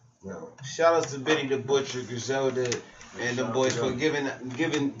 Yo, shout out to Benny the Butcher, Griselda, and the boys for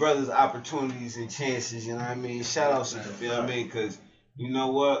giving brothers opportunities and chances, you know what I mean? Shout out to them, you know what I mean? Because, you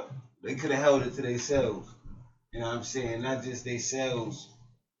know what? They could have held it to themselves. You know what I'm saying? Not just themselves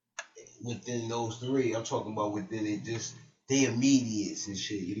within those three. I'm talking about within it, just the immediates and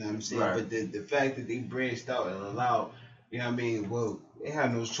shit, you know what I'm saying? Right. But the fact that they branched out and allowed, you know what I mean? Well, they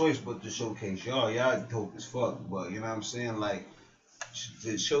had no choice but to showcase y'all. Y'all dope as fuck, but you know what I'm saying? Like,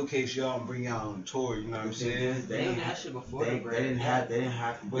 to showcase y'all and bring y'all on tour, you know what I'm saying? They didn't have shit before the They bread. didn't have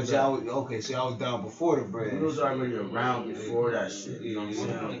to. But y'all, okay, so y'all was down before the bread. We was already around before that shit, you know what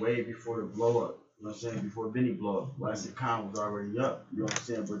I'm saying? Way before the blow up, you know what I'm saying? Before Benny blow up. Last Khan was already up, you know what I'm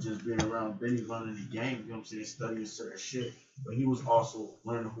saying? But just being around Benny running the game, you know what I'm saying? Studying certain shit. But he was also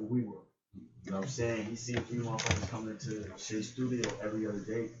learning who we were. You know what I'm saying? He seen 3 motherfuckers coming into Shea Studio every other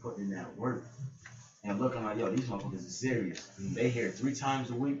day, putting in that work. And looking like, yo, these motherfuckers are serious. They here 3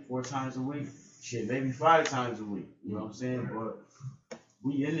 times a week, 4 times a week, shit, maybe 5 times a week. You know what I'm saying? But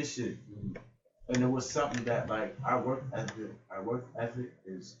we in this shit. And it was something that, like, our work ethic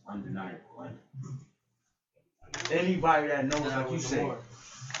is undeniable. Like, anybody that knows, like you say,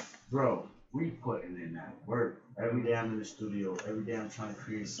 bro, we putting in that work. Every day I'm in the studio. Every day I'm trying to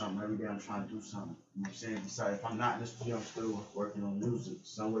create something. Every day I'm trying to do something. You know what I'm saying? Besides, if I'm not in the studio, I'm still working on music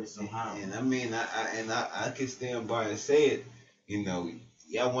some way, somehow. And I mean, I can stand by and say it. You know,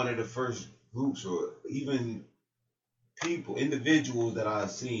 y'all one of the first groups or even people, individuals that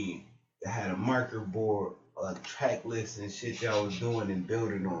I've seen that had a marker board, a track list and shit y'all was doing and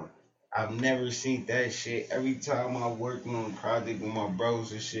building on. I've never seen that shit. Every time I worked on a project with my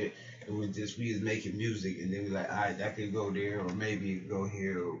bros and shit, it was just we was making music and then we like, all right, that could go there or maybe it could go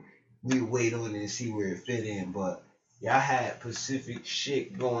here. Or we wait on it and see where it fit in. But y'all had specific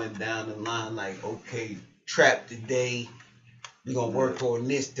shit going down the line like, okay, trap today. We gonna work on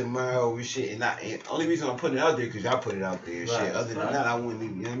this tomorrow and shit. And only reason I'm putting it out there because y'all put it out there and shit. Other than that, I wouldn't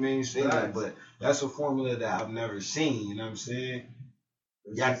even, you know what I mean? Say that. But that's a formula that I've never seen, you know what I'm saying?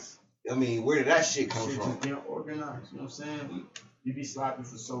 Yeah. I mean, where did that shit come from? Just getting organized, you know what I'm saying? You be sloppy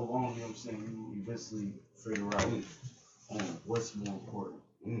for so long, you know what I'm saying? You eventually figure out what's more important.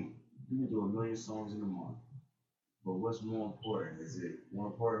 You can do 1 million songs in a month, but what's more important? Is it more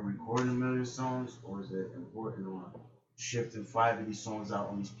important recording 1 million songs, or is it important on shifting 5 of these songs out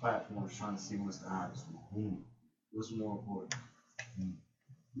on these platforms trying to see what's the hottest one? What's more important?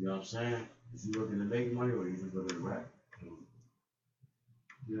 You know what I'm saying? Is you looking to make money or you just looking to rap?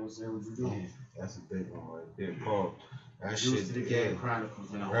 You know what I'm saying? What you do? Yeah, that's a big one right there, Paul. That Juice shit, to the Game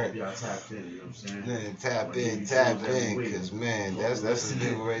Chronicles, and I hope y'all tapped in, you know what I'm saying? Man, tap in, because man, that's a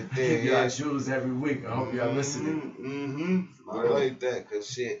big one right there. Y'all Jules every week. I hope y'all listening. I like that, because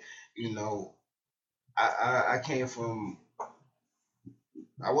shit, you know, I came from,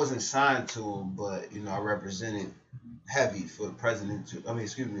 I wasn't signed to him, but, you know, I represented heavy for the president,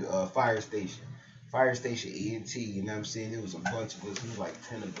 Fire Station ENT, you know what I'm saying? There was a bunch of us, it was like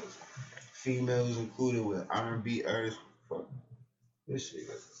 10 of us. Females included with R&B artists. Fuck. This shit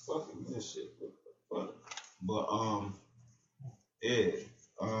got the fucking this shit. What the fuck?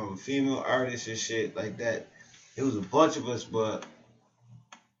 But female artists and shit like that. It was a bunch of us, but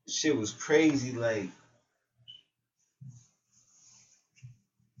shit was crazy. Like,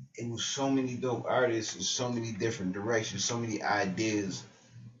 it was so many dope artists and so many different directions, so many ideas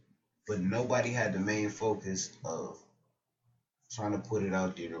but nobody had the main focus of trying to put it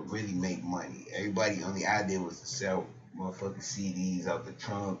out there to really make money. Everybody only idea was to sell motherfucking CDs out the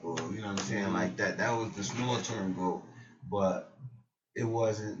trunk, or you know what I'm saying, like that. That was the small term goal, but it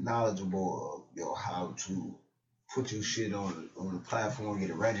wasn't knowledgeable of how to put your shit on the platform, get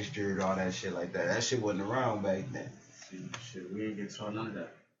it registered, all that shit like that. That shit wasn't around back then. Shit, we ain't get taught none of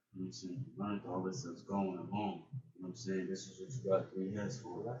that. You know what I'm saying? We learned all this that's going along. You know what I'm saying? This is what you got 3 heads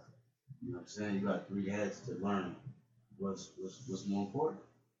for. You know what I'm saying? You got 3 heads to learn what's more important.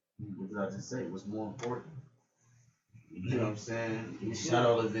 What did I just say? What's more important? You know what I'm saying? We shot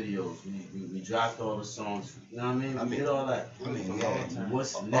all the videos. We dropped all the songs. You know what I mean? We did all that. I mean, yeah.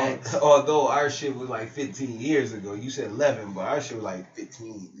 What's next? Although our shit was like 15 years ago. You said 11, but our shit was like 15.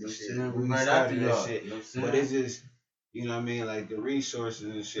 You know what I'm Shit. saying? We right started after that y'all. shit. You know what I'm saying? But it's just, you know what I mean, like the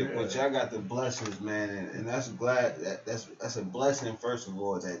resources and shit. Yeah. But y'all got the blessings, man, and that's that's a blessing, first of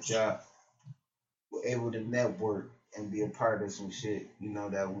all, that y'all were able to network and be a part of some shit, you know,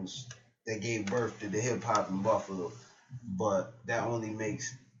 that gave birth to the hip hop in Buffalo. But that only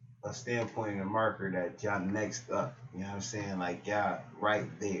makes a standpoint and a marker that y'all next up. You know what I'm saying? Like y'all right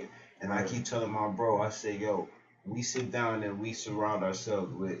there. And I keep telling my bro, I say, yo, we sit down and we surround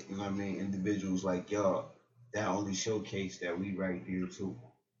ourselves with, you know what I mean, individuals like y'all that only showcase that we right there too.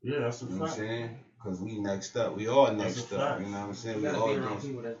 Yeah, that's a You know what I'm fact. saying? Because we next up. We all That's next a up. fact. You know what I'm saying? You We gotta all be around doing.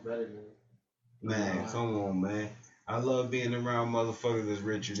 people that's better than you. Man, come on, man. I love being around motherfuckers that's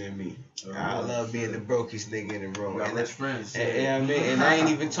richer than me. I love being the brokest nigga in the room. You got And rich friends. I mean, and I ain't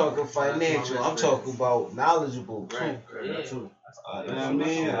even talking financial. I'm talking about knowledgeable too. Right, Yeah. that too. You know what I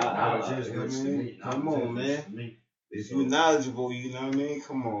mean? Knowledge is You know what rich I to mean? me. Come Knowledge on, is rich man. to me. If you knowledgeable, you know what I mean?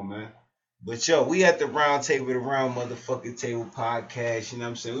 Come on, man. But yo, we at the Round Table, the Round Motherfucking Table podcast. You know what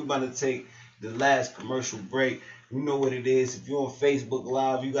I'm saying? We about to take the last commercial break. You know what it is. If you're on Facebook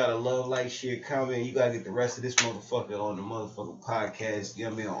Live, you gotta love, like, share, comment. You gotta get the rest of this motherfucker on the motherfucking podcast. You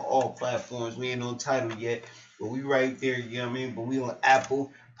know what I mean? On all platforms. We ain't on Tidal yet, but we right there. You know what I mean? But we on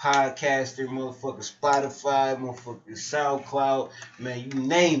Apple Podcaster, motherfucker, Spotify, motherfucker, SoundCloud. Man, you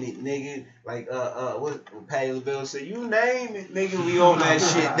name it, nigga. Like what Patty LaBelle said, you name it, nigga. We on that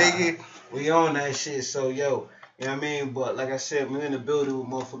shit, nigga. We on that shit. So yo. You know what I mean? But like I said, we're in the building with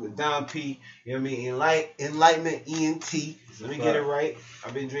motherfucker Don P. You know what I mean? Enlightenment ENT. Let me get it right.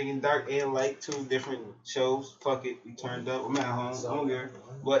 I've been drinking dark and light, 2 different shows. Fuck it. We turned up. I'm at home. I don't care.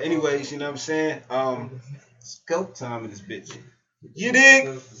 But anyways, you know what I'm saying? Scope time in this bitch. You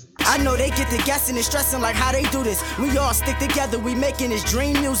dig? I know they get to guessing and stressing like how they do this. We all stick together, we making this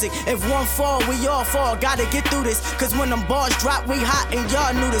dream music. If one fall, we all fall. Gotta get through this. Cause when them bars drop, we hot and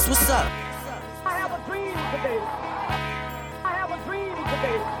y'all knew this. What's up? I have a dream today. I have a dream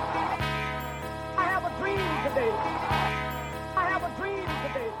today. I have a dream today. I have a dream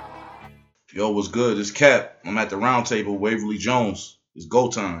today. Yo, what's good? This Cap. I'm at the Round Table with Waverly Jones. It's go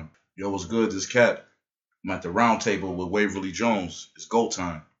time. Yo, what's good? This Cap. I'm at the Round Table with Waverly Jones. It's go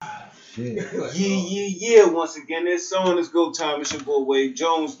time. Yeah. Once again, this song is go time. It's your boy Wade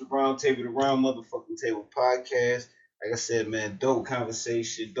Jones, the Round Table, the Round Motherfucking Table podcast. Like I said, man, dope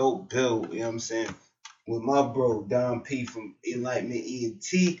conversation, dope build, you know what I'm saying? With my bro, Don P from Enlightenment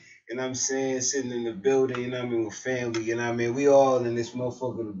ENT, you know what I'm saying? Sitting in the building, you know what I mean, with family, you know what I mean? We all in this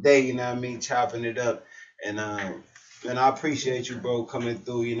motherfucker today, you know what I mean, chopping it up. And I appreciate you, bro, coming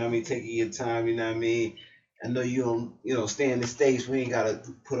through, you know what I mean, taking your time, you know what I mean? I know you don't, stay in the States. We ain't got to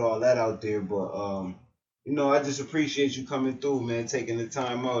put all that out there, but, I just appreciate you coming through, man, taking the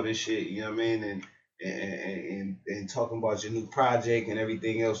time out and shit, you know what I mean? And talking about your new project and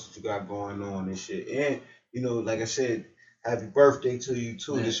everything else that you got going on and shit. And, like I said, happy birthday to you,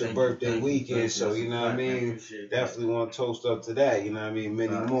 too. Man, This your thank birthday you. weekend, so, you know what I mean? Definitely want to toast up to that, you know what I mean?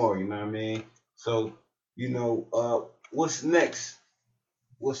 Many more, you know what I mean? So, what's next?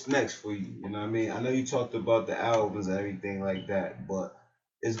 What's next for you? You know what I mean? I know you talked about the albums and everything like that, but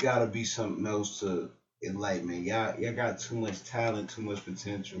it's got to be something else to Enlightenment. Y'all got too much talent, too much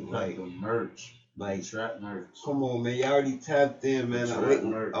potential. Like the merch. Like trap merch. Come on, man. Y'all already tapped in, man.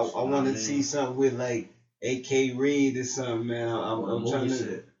 I want to see something with like AK Reed or something, man. I'm trying to.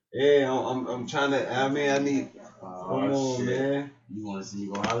 Shit. Yeah, I'm trying to. I mean, I need. Come on, shit. man. You want to see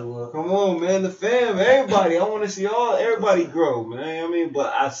me go Hollywood? Come on, man. The fam, everybody. I want to see everybody grow, man. You know what I mean,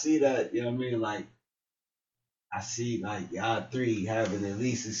 but I see that. You know what I mean, like. I see like y'all 3 having at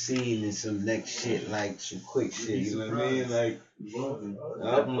least a scene and some next shit, like some quick shit. You know what I mean? Like,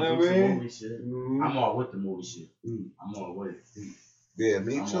 movie shit. I'm all with the movie shit. I'm all with it. Yeah,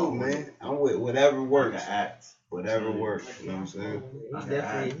 me too, man. I'm with whatever works. Act. Whatever works. You know what I'm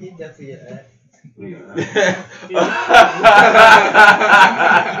saying? He definitely an act.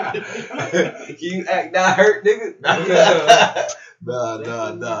 You act not hurt, nigga?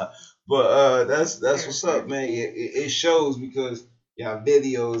 Nah. But that's what's up, man. It shows because y'all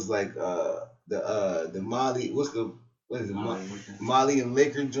videos like the Molly, what is it? Molly and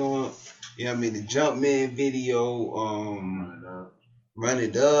Liquor joint. You know what I mean? The Jumpman video, Run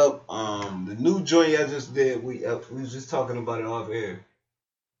It Up. The new joint I just did. We was just talking about it off air.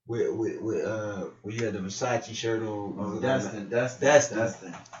 With you had the Versace shirt on. Destin.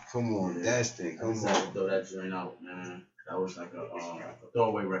 Come on, Destin. Come on. Throw that joint out, man. That was like a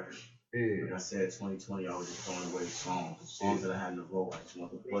throwaway record. Yeah. Like I said, 2020, I was just throwing away songs that I had in the vault. I just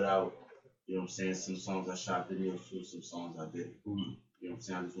wanted to put out. You know what I'm saying? Some songs I shot videos to, some songs I did. You know what I'm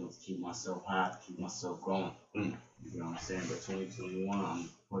saying? I just wanted to keep myself hot, keep myself going. You know what I'm saying? But 2021, I'm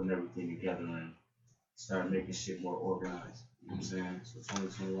putting everything together and start making shit more organized. You know what I'm saying? So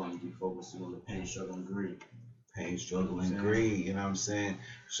 2021, be focusing on the pain, struggle, and greed. Pain, struggle, and greed. You know what I'm saying?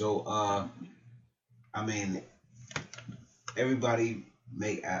 So, I mean, everybody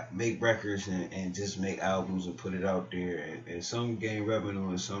make records and just make albums and put it out there, and some gain revenue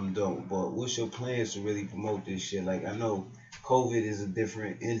and some don't. But what's your plans to really promote this shit? Like, I know COVID is a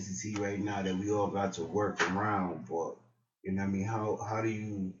different entity right now that we all got to work around, but you know what I mean? How do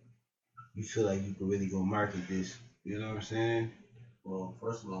you feel like you could really go market this? You know what I'm saying? Well,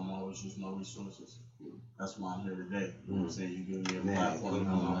 first of all, I'm always using my resources. That's why I'm here today. You know what I'm saying? You give me a platform to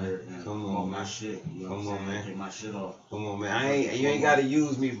come out here and promote my shit. You know what I'm saying? Get my shit off. Come on, man. You ain't gotta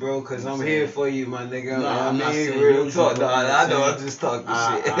use me, bro, cause I'm here for you, my nigga. No, I'm not saying real use talk. you, No, I know saying, I'm just talking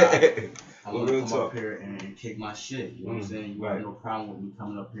shit. I want to come up here and kick my shit. You know what I'm saying? You have no problem with me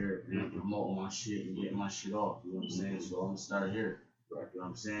coming up here and promoting my shit and getting my shit off. You know what I'm saying? So I'm gonna start here. You know what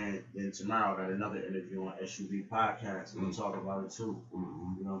I'm saying? Then tomorrow I got another interview on SUV Podcast. I'm gonna talk about it too.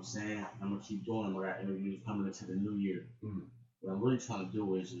 You know what I'm saying? I'm gonna keep doing them. I got interviews coming into the new year. What I'm really trying to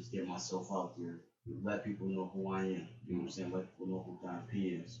do is just get myself out there. Let people know who I am. You know what I'm saying? Let people know who Don P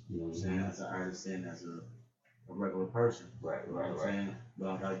is. You know what I'm saying? As an artist and as a regular person. Right. But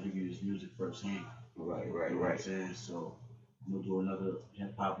I gotta give you this music firsthand. Right. You know what I'm saying? So I'm gonna do another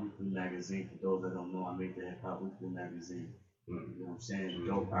Hip Hop Weekly magazine. For those that don't know, I make the Hip Hop Weekly magazine. You know what I'm saying?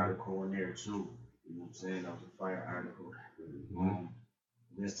 Dope article in there too. You know what I'm saying? That was a fire article.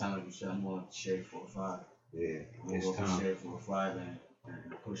 This time, like you said, I'm going to Shade 4-5. Yeah, I'm going to go Shade 4-5 and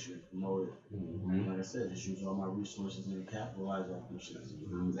push it, promote it. And like I said, just use all my resources and capitalize off them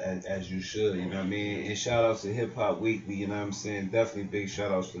shit. As you should, you know what I mean? And shout outs to Hip Hop Weekly, you know what I'm saying? Definitely big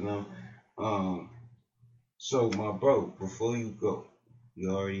shout outs to them. So my bro, before you go, you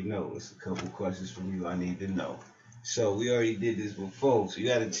already know it's a couple questions from you I need to know. So we already did this before, so you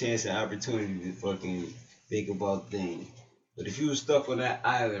got a chance and opportunity to fucking think about things. But if you were stuck on that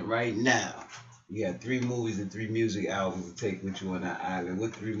island right now, you got 3 movies and 3 music albums to take with you on that island.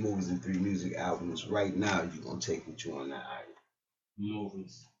 What 3 movies and 3 music albums right now you gonna take with you on that island?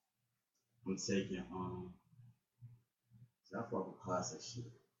 Movies. I'm taking I fuck with classic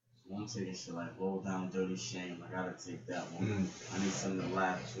shit. So I'm taking shit like Roll Down Dirty Shame. I gotta take that one. I need something to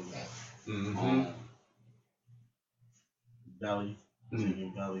laugh to. Belly.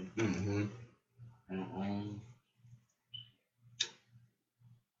 Taking Belly. And I'm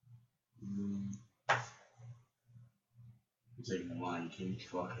taking the Lion King.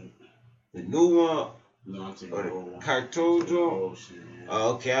 Fuck it. The new one? No, I'm taking the old one. Cartoon joint?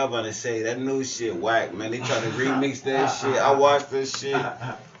 Oh, okay, I was about to say that new shit whack, man. They trying to remix that shit. I watched that shit.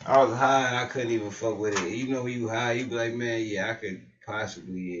 I was high and I couldn't even fuck with it. You know when you high, you be like, man, yeah, I could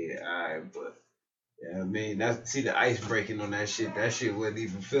possibly, alright, but yeah, I mean, see the ice breaking on that shit. That shit wasn't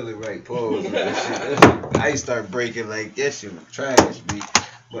even feeling right. Pause. The ice start breaking like that shit was trash, B.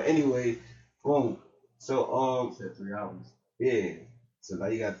 But anyway, boom. So said 3 albums. Yeah. So now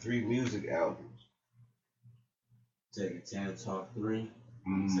you got 3 music albums. Taking Tana Talk 3.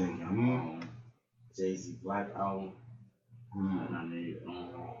 Taking Jay-Z Black album. And I need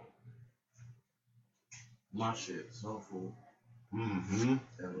my shit, Soul Food.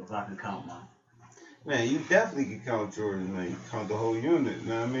 If I can count mine. Man, you definitely can count yours, man. You count the whole unit, you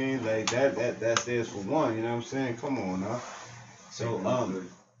know what I mean? Like that stands for one, you know what I'm saying? Come on now.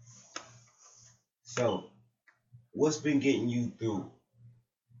 So what's been getting you through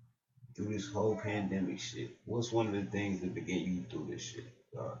this whole pandemic shit? What's one of the things that been getting you through this shit?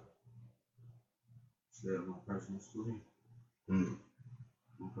 My personal studio.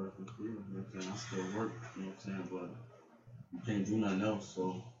 My personal studio, you know what I'm saying? I still work, you know what I'm saying? But you can't do nothing else, so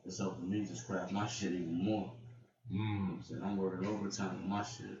it's helping me to craft my shit even more. You know what I'm saying? I'm working overtime with my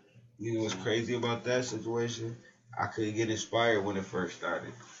shit. You know what's crazy about that situation? I couldn't get inspired when it first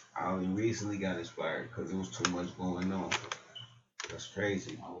started. I only recently got inspired because there was too much going on. That's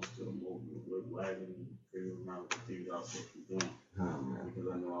crazy. I was still moving with wagon and figuring out the things I was supposed to be doing. Oh, man. Because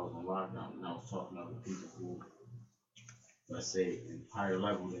I knew I was on lockdown and I was talking to other people who, let's say, in higher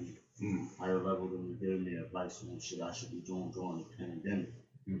level than me. Giving me advice on shit I should be doing during the pandemic.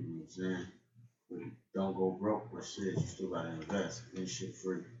 You know what I'm saying? But don't go broke, but shit, you still gotta invest. Ain't shit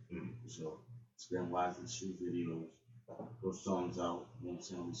free. So spend wisely, shoot videos, put songs out, you know what I'm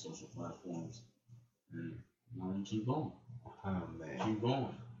saying, on social platforms. And you know, keep going. Oh, man. Keep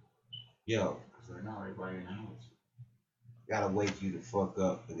going. Yo. Because right now, everybody in the house. Gotta wake you the fuck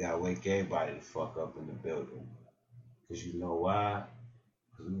up. I gotta wake everybody the fuck up in the building. Because you know why?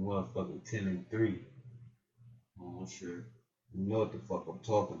 Because we motherfucking 10-3. Oh, sure. You know what the fuck I'm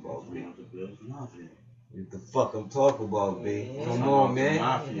talking about, B. What the fuck I'm talking about, B. Come on,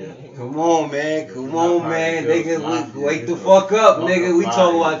 man. Come on, man. Come on, man. Nigga, wake the fuck up, nigga. We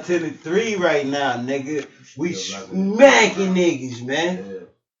talking about 10-3 right now, nigga. We smacking niggas, man.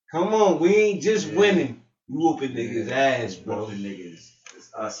 Come on, we ain't just winning. We whooping niggas' ass, bro. Whooping niggas.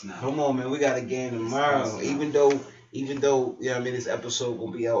 It's us now. Come on, man. We got a game tomorrow. Even though, you know what I mean, this episode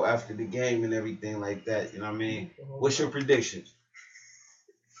gonna be out after the game and everything like that. You know what I mean? What's your predictions?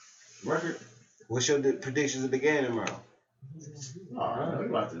 Record? What's your predictions of the game tomorrow? Alright, we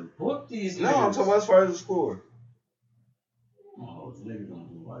about to whoop these niggas. No, I'm talking about as far as the score. Oh, the niggas gonna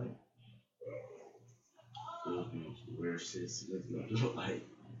do like weird shit. So niggas gonna do like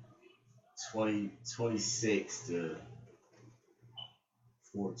 26 to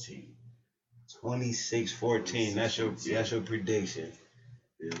 14. 26-14. That's your prediction.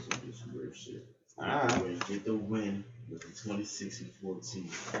 Bills gonna do some weird shit. Alright. Get the win with the 26 and 14.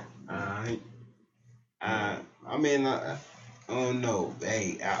 Alright. I mean, I don't know.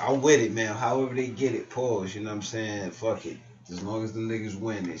 Hey, I'm with it, man. However they get it, pause. You know what I'm saying? Fuck it. As long as the niggas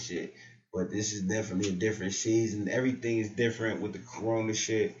win and shit. But this is definitely a different season. Everything is different with the corona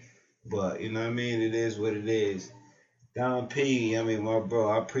shit. But, you know what I mean? It is what it is. Don P, I mean, my bro,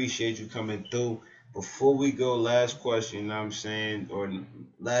 I appreciate you coming through. Before we go, last question, you know what I'm saying? Or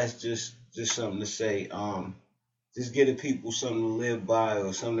last just something to say. Just give the people something to live by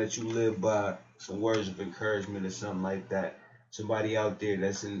or something that you live by, some words of encouragement or something like that. Somebody out there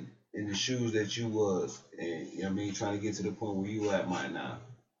that's in the shoes that you was, and you know what I mean, trying to get to the point where you at right now.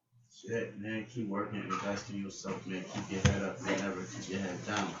 Shit, man, keep working, invest in yourself, man. Keep your head up, man. Never keep your head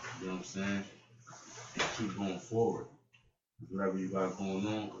down. You know what I'm saying? And keep going forward. Whatever you got going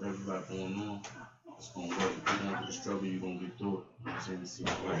on, it's gonna work. If you're going through the struggle, you're gonna get through it. You know what I'm saying? See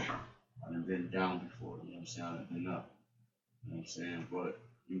the way. I've been down before, you know what I'm saying? I've been up. You know what I'm saying? But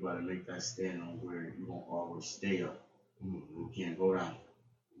you gotta make that stand on where you're gonna always stay up. You can't go down.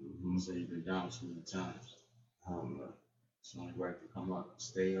 So you've been down too many times. It's only right to come up,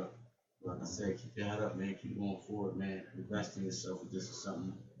 stay up. Like I said, keep your head up, man. Keep going forward, man. Invest in yourself. If this is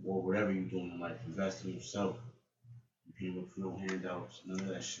something, or whatever you're doing in life, invest in yourself. You can't look for no handouts, none of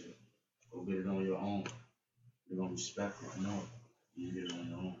that shit. Go get it on your own. You're gonna respect it, you know it. You get it on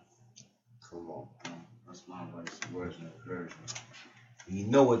your own. Come on. That's my advice. Words of encouragement. You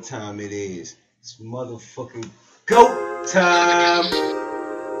know what time it is. It's motherfucking go time.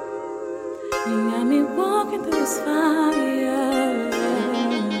 You got me walking through this fire.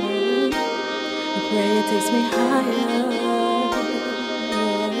 The prayer takes me higher.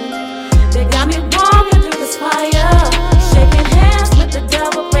 They got me walking through this fire. Shaking hands with the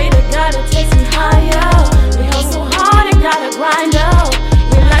devil. Pray to God it takes me higher. We hustle hard and gotta grind up.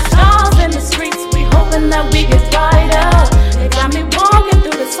 We like stars in the streets. We hoping that we get brighter. They got me walking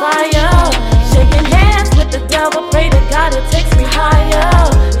through this fire. Shaking hands with the devil. Pray to God it takes me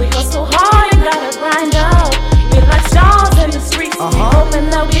higher. We hustle hard and gotta grind up. We like stars in the streets. We hoping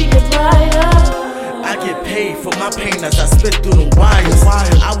that we get brighter. I get paid for my pain as I spit through the wires.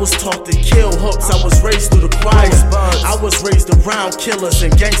 I was taught to kill hooks, I was raised through the choir. I was raised around killers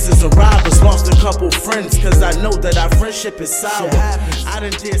and gangsters and robbers. Lost a couple friends cause I know that our friendship is sour. I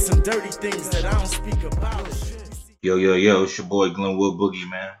done did some dirty things that I don't speak about. Yo, it's your boy Glenwood Boogie,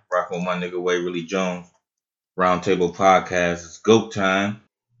 man. Rockin' with my nigga Waverly Jones. Roundtable Podcast, it's go time.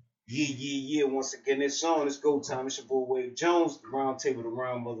 Yeah. Once again, it's on. It's go time. It's your boy Wade Jones, the Roundtable, the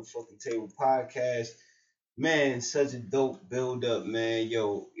Round Motherfucking Table Podcast. Man, such a dope build up, man.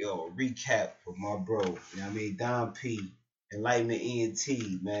 Yo, recap for my bro. You know what I mean? Don P, Enlightenment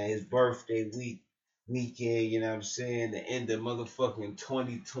ENT, man. His birthday weekend, you know what I'm saying? The end of motherfucking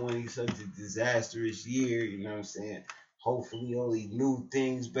 2020, such a disastrous year, you know what I'm saying? Hopefully only new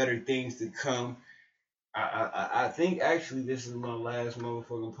things, better things to come. I think actually this is my last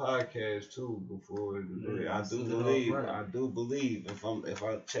motherfucking podcast too. Before I do believe if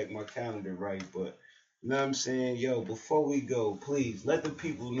I check my calendar right, but you know what I'm saying, yo. Before we go, please let the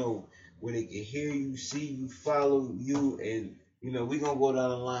people know where they can hear you, see you, follow you, and you know we gonna go down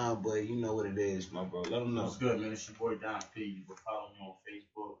the line, but you know what it is, my bro. Let them know. What's good, man? It's your boy Don P. You can follow me on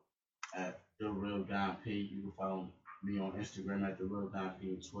Facebook at The Real Don P. You can follow me on Instagram at The Real Don P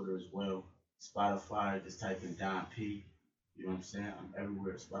and Twitter as well. Spotify, just type in Don P. You know what I'm saying? I'm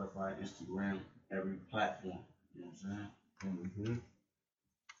everywhere. Spotify, Instagram, every platform. You know what I'm saying?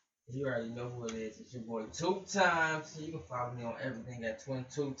 You already know who it is. It's your boy 2 Times. You can follow me on everything at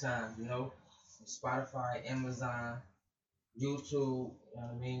 22 Times, you know? Spotify, Amazon, YouTube, you know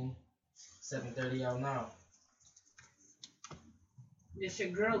what I mean? 7:30 out now. It's your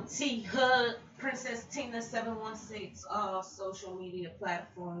girl T Hood, Princess Tina 716, all social media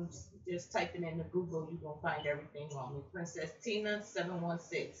platforms. Just typing in the Google, you gonna find everything on me. Princess Tina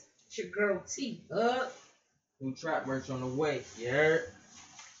 716. It's your girl T Hood. New trap merch on the way. You heard?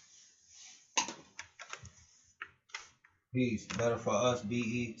 Peace. Better for us.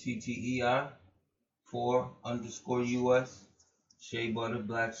 BETTEI 4_US. Shea butter,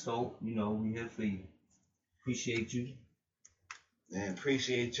 black soap. You know we here for you. Appreciate you. Man,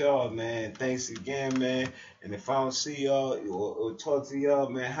 appreciate y'all, man. Thanks again, man. And if I don't see y'all or talk to y'all,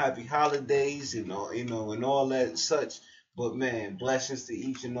 man, happy holidays and all, you know, and all that and such. But man, blessings to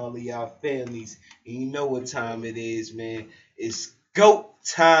each and all of y'all families. And you know what time it is, man. It's GOAT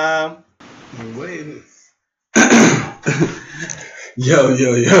time. Wait a minute. Yo,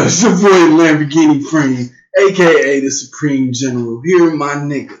 it's your boy Lamborghini Frame, aka the Supreme General. Here, my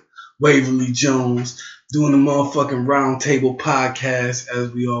nigga Waverly Jones, doing the motherfucking Round Table podcast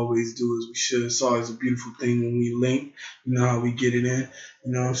as we always do, as we should. It's always a beautiful thing when we link. You know how we get it in.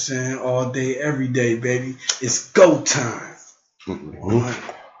 You know what I'm saying? All day, every day, baby. It's go time.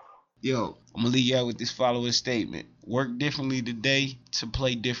 Yo, I'm gonna leave y'all with this following statement: work differently today to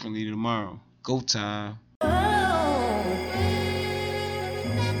play differently tomorrow. Go time.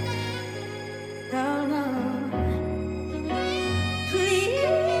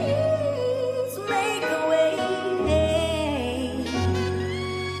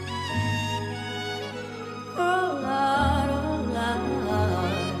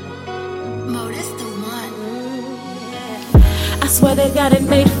 I swear they got it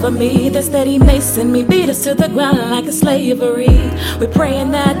made for me. They're steady macing me, beat us to the ground like a slavery. We're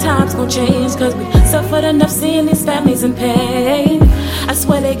praying that times gon' change, cause we suffered enough seeing these families in pain. I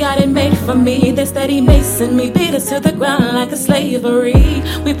swear they got it made for me. They're steady macing me, beat us to the ground like a slavery.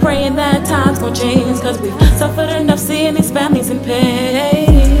 We're praying that times gon' change, cause we've suffered enough seeing these families in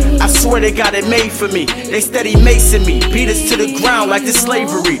pain. I swear they got it made for me. They steady macing me, beat us to the ground like the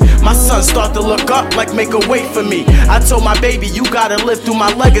slavery. My sons start to look up like make a way for me. I told my baby, you gotta live through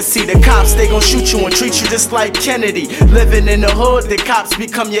my legacy. The cops, they gon' shoot you and treat you just like Kennedy. Living in the hood, the cops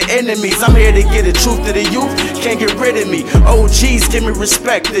become your enemies. I'm here to get the truth to the youth, can't get rid of me. OGs, give me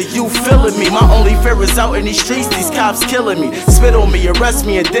respect, the youth feeling me. My only fear is out in these streets, these cops killing me. Spit on me, arrest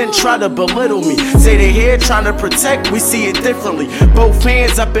me, and then try to belittle me. Say they here trying to protect, we see it differently. Both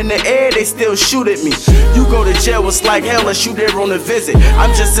hands up in the air, they still shoot at me. You go to jail, it's like hell unless you there on a visit.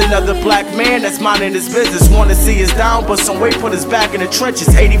 I'm just another black man that's minding his business. Wanna see us down, but some weight put us back in the trenches.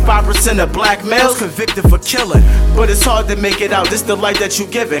 85% of black males convicted for killing, but it's hard to make it out. This the life that you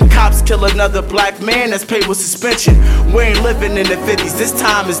giving. Cops kill another black man that's paid with suspension. We ain't living in the 50s, this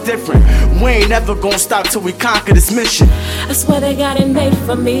time is different. We ain't ever gonna stop till we conquer this mission. I swear they got it made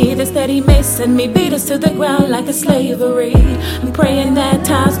for me. They steady macing me, beat us to the ground like a slavery. I'm praying that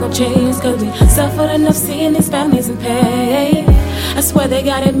times gon' change, cause we suffered enough seeing these families in pain. I swear they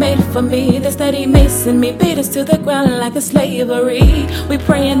got it made for me. They steady macing me, beat us to the ground like a slavery. We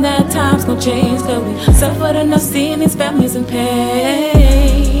praying that times gon' change, cause we suffered enough seeing these families in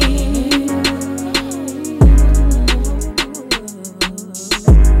pain.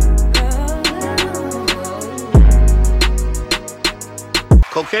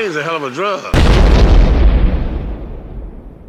 Cocaine's a hell of a drug.